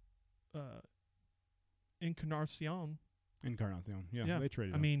Encarnacion. Yeah. They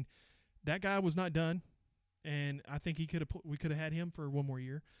traded him. That guy was not done, and I think we could have had him for one more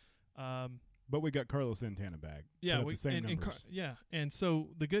year. But we got Carlos Santana back. Yeah, the same numbers. And so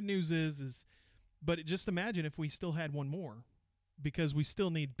the good news is, but just imagine if we still had one more, because we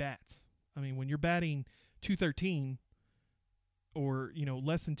still need bats. When you're batting 213 or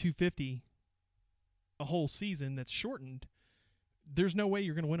less than 250 a whole season that's shortened, there's no way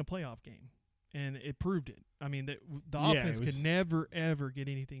you're going to win a playoff game, and it proved it. The offense could never ever get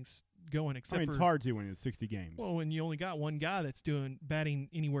anything going except it's hard to when it's 60 games. Well, when you only got one guy that's batting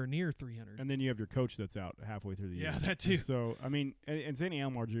anywhere near 300, and then you have your coach that's out halfway through the year. Yeah, that too. So and Sandy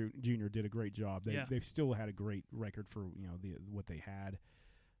Alomar Jr. did a great job. They've still had a great record for what they had,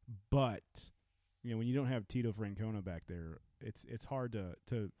 but when you don't have Tito Francona back there, it's hard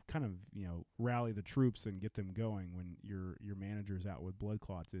to kind of rally the troops and get them going when your manager's out with blood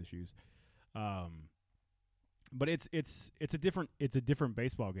clots issues. But it's a different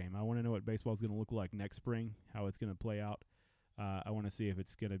baseball game. I want to know what baseball is going to look like next spring, how it's going to play out. I want to see if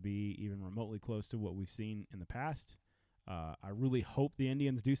it's going to be even remotely close to what we've seen in the past. I really hope the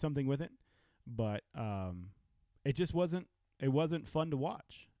Indians do something with it, but it just wasn't fun to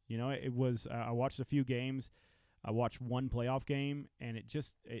watch. It was. I watched a few games. I watched one playoff game, and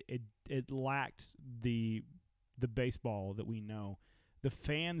it lacked the baseball that we know. The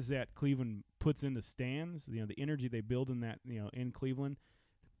fans that Cleveland puts in the stands, the energy they build in that, in Cleveland,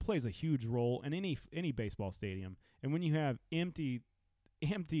 plays a huge role in any baseball stadium. And when you have empty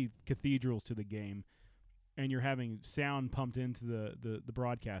cathedrals to the game, and you're having sound pumped into the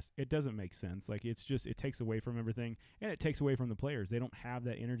broadcast, it doesn't make sense. Like it takes away from everything, and it takes away from the players. They don't have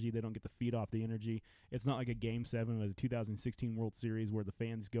that energy. They don't get to feed off the energy. It's not like a Game 7 of the 2016 World Series where the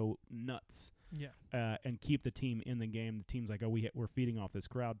fans go nuts. Yeah. And keep the team in the game. The team's like, we're feeding off this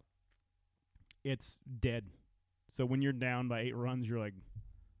crowd. it's dead. So when you're down by 8 runs, you're like,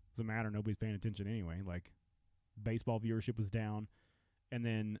 doesn't matter. Nobody's paying attention anyway. Like, baseball viewership was down, and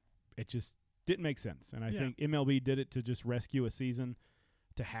then it just didn't make sense. And I think MLB did it to just rescue a season,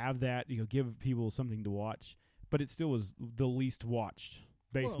 to have that, give people something to watch. But it still was the least watched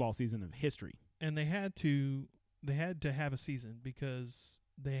baseball season of history. And they had to have a season because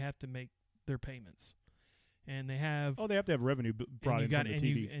they have to make their payments, and they have they have to have revenue brought in from the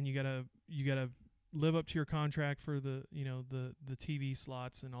TV. And you gotta live up to your contract for the the TV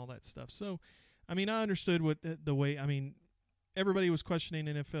slots and all that stuff. So, I mean, I understood what the way. I mean, everybody was questioning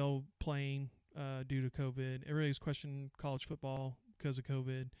NFL playing due to COVID. Everybody was questioning college football because of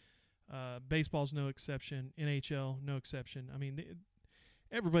COVID. Baseball's no exception. NHL, no exception. I mean,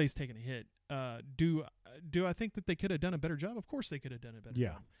 everybody's taking a hit. Do I think that they could have done a better job? Of course they could have done a better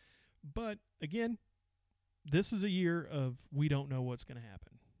job. But, again, this is a year of we don't know what's going to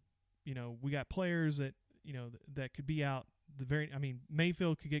happen. We got players that, that could be out.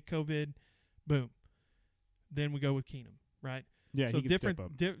 Mayfield could get COVID. Boom. Then we go with Keenum, right? Yeah, so he can step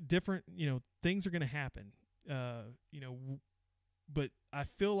up. Different, things are going to happen. But I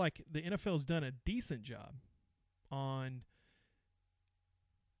feel like the NFL's done a decent job on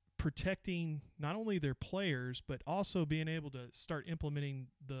protecting not only their players, but also being able to start implementing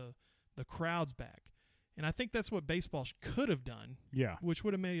the crowds back. And I think that's what baseball could have done, which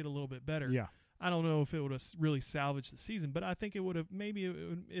would have made it a little bit better. Yeah. I don't know if it would have really salvaged the season, but I think it would have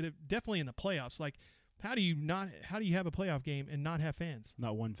definitely in the playoffs. Like, how do you have a playoff game and not have fans?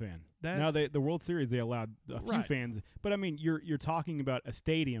 Not one fan. Now the World Series, they allowed a few fans, but I mean, you're talking about a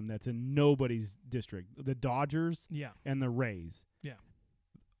stadium that's in nobody's district. The Dodgers, and the Rays. Yeah.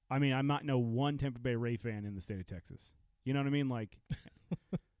 I mean, I might know one Tampa Bay Ray fan in the state of Texas. You know what I mean? Like,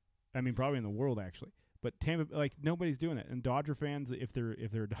 I mean, probably in the world actually. But Tampa, like, nobody's doing it. And Dodger fans, if they're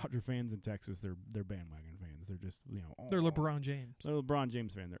Dodger fans in Texas, they're bandwagon fans. They're just they're LeBron James. They're LeBron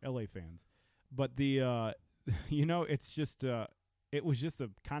James fans. They're LA fans. But the it's just it was just a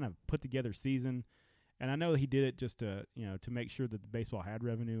kind of put together season, and I know he did it just to to make sure that the baseball had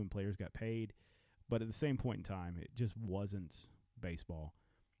revenue and players got paid. But at the same point in time, it just wasn't baseball.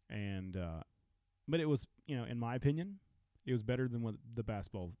 And but it was in my opinion, it was better than what the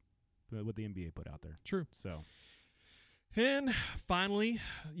NBA put out there. True. So, and finally,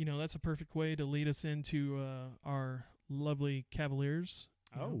 that's a perfect way to lead us into our lovely Cavaliers.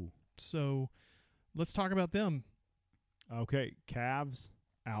 So let's talk about them. Okay, Cavs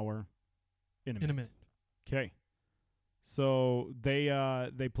hour in a minute. Okay. So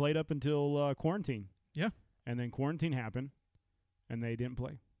they played up until quarantine. Yeah. And then quarantine happened, and they didn't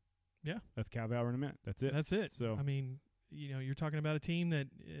play. Yeah. That's Cav hour in a minute. That's it. So I mean, you're talking about a team that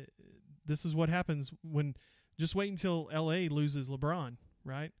this is what happens when just wait until LA loses LeBron,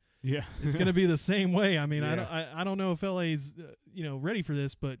 right? Yeah. It's going to be the same way. I mean, I don't know if LA's ready for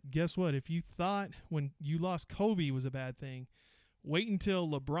this, but guess what? If you thought when you lost Kobe was a bad thing, wait until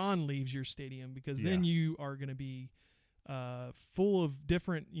LeBron leaves your stadium, because then you are going to be full of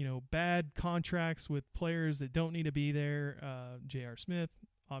different, bad contracts with players that don't need to be there. J.R. Smith,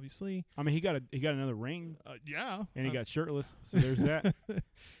 obviously. I mean, he got another ring. And he got shirtless. So there's that.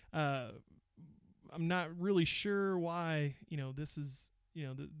 I'm not really sure why, this is,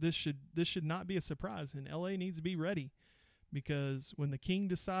 this should not be a surprise, and LA needs to be ready, because when the king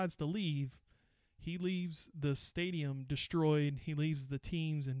decides to leave, he leaves the stadium destroyed. He leaves the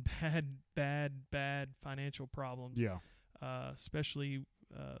teams in bad financial problems. Yeah. Especially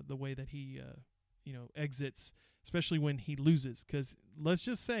the way that he, exits, especially when he loses. Because let's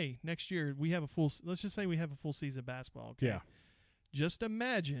just say next year we have a full season of basketball. Okay? Yeah. Just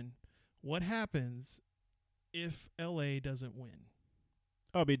imagine what happens if LA doesn't win.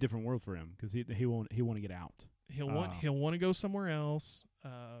 Oh, it'll be a different world for him, because he want to get out. He'll want to go somewhere else.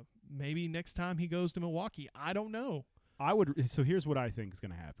 Maybe next time he goes to Milwaukee. I don't know. So here's what I think is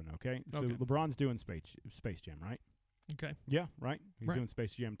going to happen. Okay. So LeBron's doing Space Jam, right? Okay. Yeah. Right. He's doing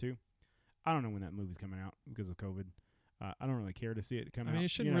Space Jam 2. I don't know when that movie's coming out because of COVID. I don't really care to see it come out. I mean,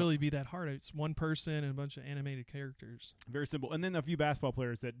 it shouldn't really be that hard. It's one person and a bunch of animated characters. Very simple. And then a few basketball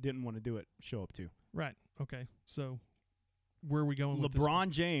players that didn't want to do it show up too. Right. Okay. So where are we going with LeBron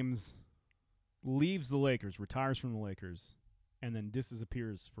James leaves the Lakers, retires from the Lakers, and then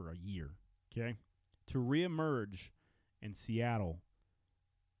disappears for a year, okay, to reemerge in Seattle,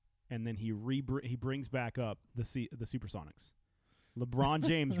 and then he brings back up the Supersonics. LeBron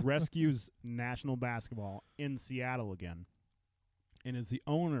James rescues national basketball in Seattle again, and is the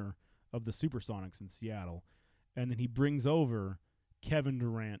owner of the Supersonics in Seattle, and then he brings over Kevin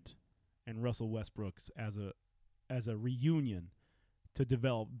Durant and Russell Westbrook as a reunion to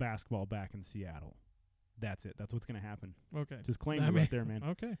develop basketball back in Seattle. That's it. That's what's going to happen. Okay. Just claim I it mean, right there, man.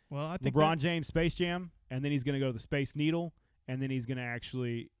 Okay. Well, I think LeBron James Space Jam, and then he's going to go to the Space Needle, and then he's going to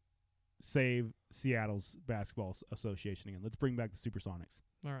actually save Seattle's basketball association again. Let's bring back the Supersonics.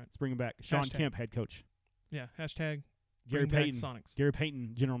 all right. Let's bring him back. Sean Hashtag. Kemp, head coach. Yeah. Hashtag Gary bring back Payton. Sonics. Gary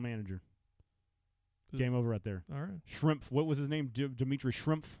Payton, general manager. Game over right there. All right. Shrimp. What was his name? Dimitri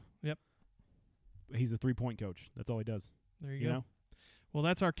Shrimp. Yep. He's a 3-point coach. That's all he does. There You go. know? Well,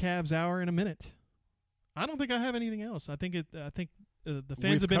 that's our Cavs hour in a minute. I don't think I have anything else. I think the fans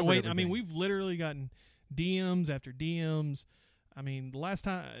We've have been covered waiting. I mean, everything. we've literally gotten DMs after DMs. I mean, the last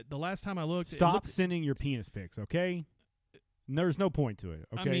time I looked, Stop sending your penis pics, okay? There's no point to it,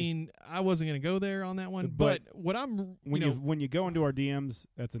 okay? I mean, I wasn't going to go there on that one, but what I'm when you go into our DMs,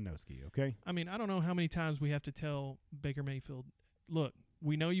 that's a no-ski, okay? I mean, I don't know how many times we have to tell Baker Mayfield, look,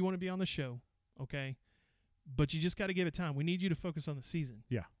 we know you want to be on the show, okay? But you just got to give it time. We need you to focus on the season.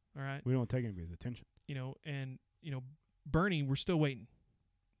 Yeah. All right? We don't take anybody's attention. And Bernie, we're still waiting.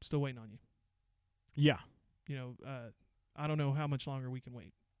 Still waiting on you. Yeah. I don't know how much longer we can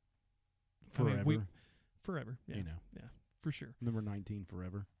wait. Forever. I mean, forever. Yeah. Yeah. For sure. Number 19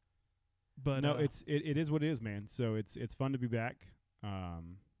 forever. But no, it is what it is, man. So it's fun to be back.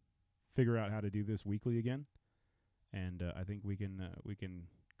 Figure out how to do this weekly again, and I think we can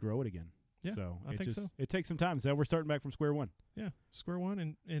grow it again. Yeah, so I think so. It takes some time. So we're starting back from square one. Yeah, square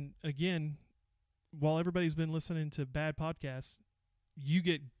one. And again, while everybody's been listening to bad podcasts, you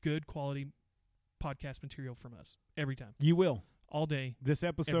get good quality podcast material from us every time, You will. all day. This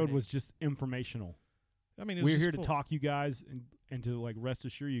episode day. was just informational. I mean, it was We're just here full. to talk you guys and to like rest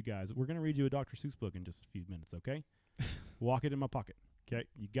assure you guys. We're going to read you a Dr. Seuss book in just a few minutes, okay? Walk it in my pocket, okay?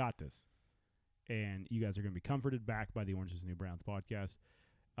 You got this. And you guys are going to be comforted back by the Orange is the New Browns podcast.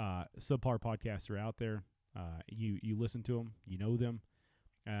 Subpar podcasts are out there. You listen to them. You know them.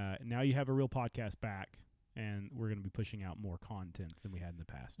 Now you have a real podcast back, and we're going to be pushing out more content than we had in the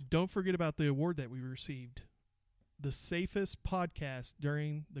past. Don't forget about the award that we received. The safest podcast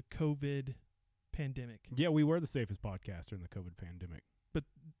during the COVID pandemic. Yeah, we were the safest podcast during the COVID pandemic. But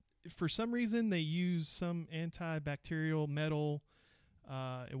for some reason, they used some antibacterial metal.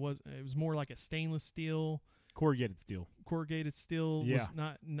 It was more like a stainless steel. Corrugated steel. Corrugated steel Yeah. was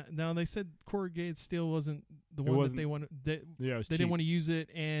not. No, they said corrugated steel wasn't the one wasn't- that they wanted. Yeah, it was They cheap. didn't want to use it,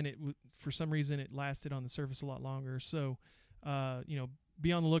 and for some reason it lasted on the surface a lot longer. So,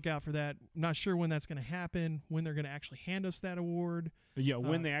 be on the lookout for that. Not sure when that's going to happen. When they're going to actually hand us that award. Yeah,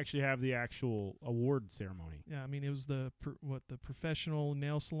 when they actually have the actual award ceremony. Yeah, I mean it was the professional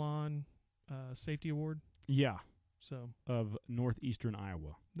nail salon safety award. Yeah, So of northeastern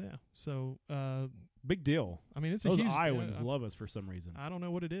Iowa. yeah, so Big deal. I mean it's Those a huge. Iowans love us for some reason. I don't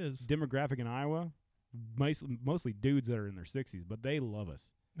know what it is. Demographic in Iowa, mostly dudes that are in their 60s, but they love us.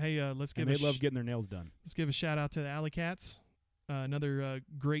 Hey, let's give And a they love getting their nails done. let's give a shout out to the Alley Cats. Another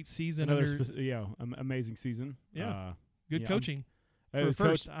great season. Another amazing season. Yeah. Good yeah, coaching. It For was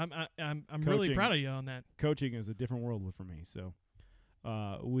first, I'm really coaching. proud of you on that. coaching is a different world for me. So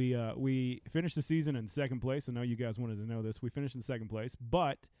we finished the season in second place. I know you guys wanted to know this. We finished in second place,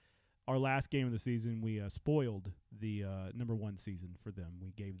 but our last game of the season, we spoiled the number one season for them.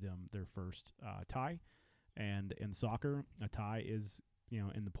 We gave them their first tie, and in soccer, a tie is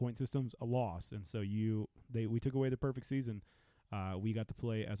in the point systems a loss, and so we took away the perfect season. We got to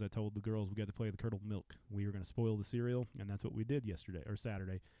play, as I told the girls, we got to play the curdled milk. We were going to spoil the cereal, and that's what we did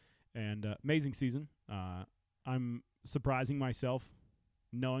Saturday. And amazing season. I'm surprising myself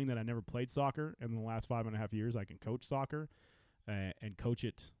knowing that I never played soccer, and in the last 5.5 years I can coach soccer and coach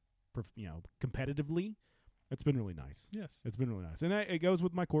it competitively. It's been really nice. Yes. It's been really nice. And it goes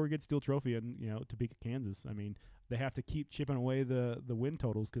with my corrugated steel trophy and, Topeka, Kansas. I mean, they have to keep chipping away the win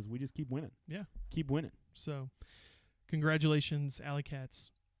totals because we just keep winning. Yeah. Keep winning. So, congratulations, Alley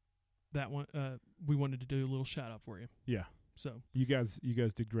Cats. That one, we wanted to do a little shout out for you. Yeah. So You guys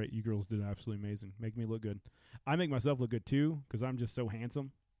did great. You girls did absolutely amazing. Make me look good. I make myself look good too because I'm just so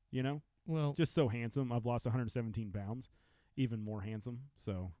handsome, well, just so handsome. I've lost 117 pounds, even more handsome.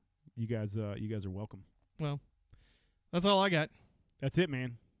 So you guys are welcome. well, that's all I got. That's it,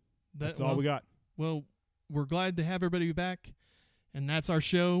 man. That's all we got. Well, we're glad to have everybody back, and that's our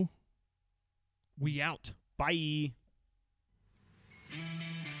show. We out. Bye.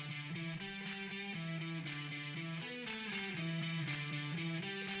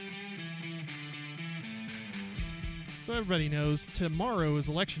 So everybody knows tomorrow is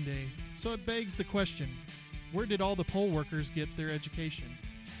election day, so it begs the question, where did all the poll workers get their education?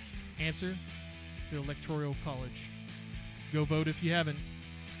 Answer, the Electoral College. Go vote if you haven't.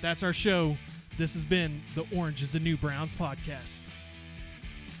 That's our show. This has been the Orange is the New Browns podcast.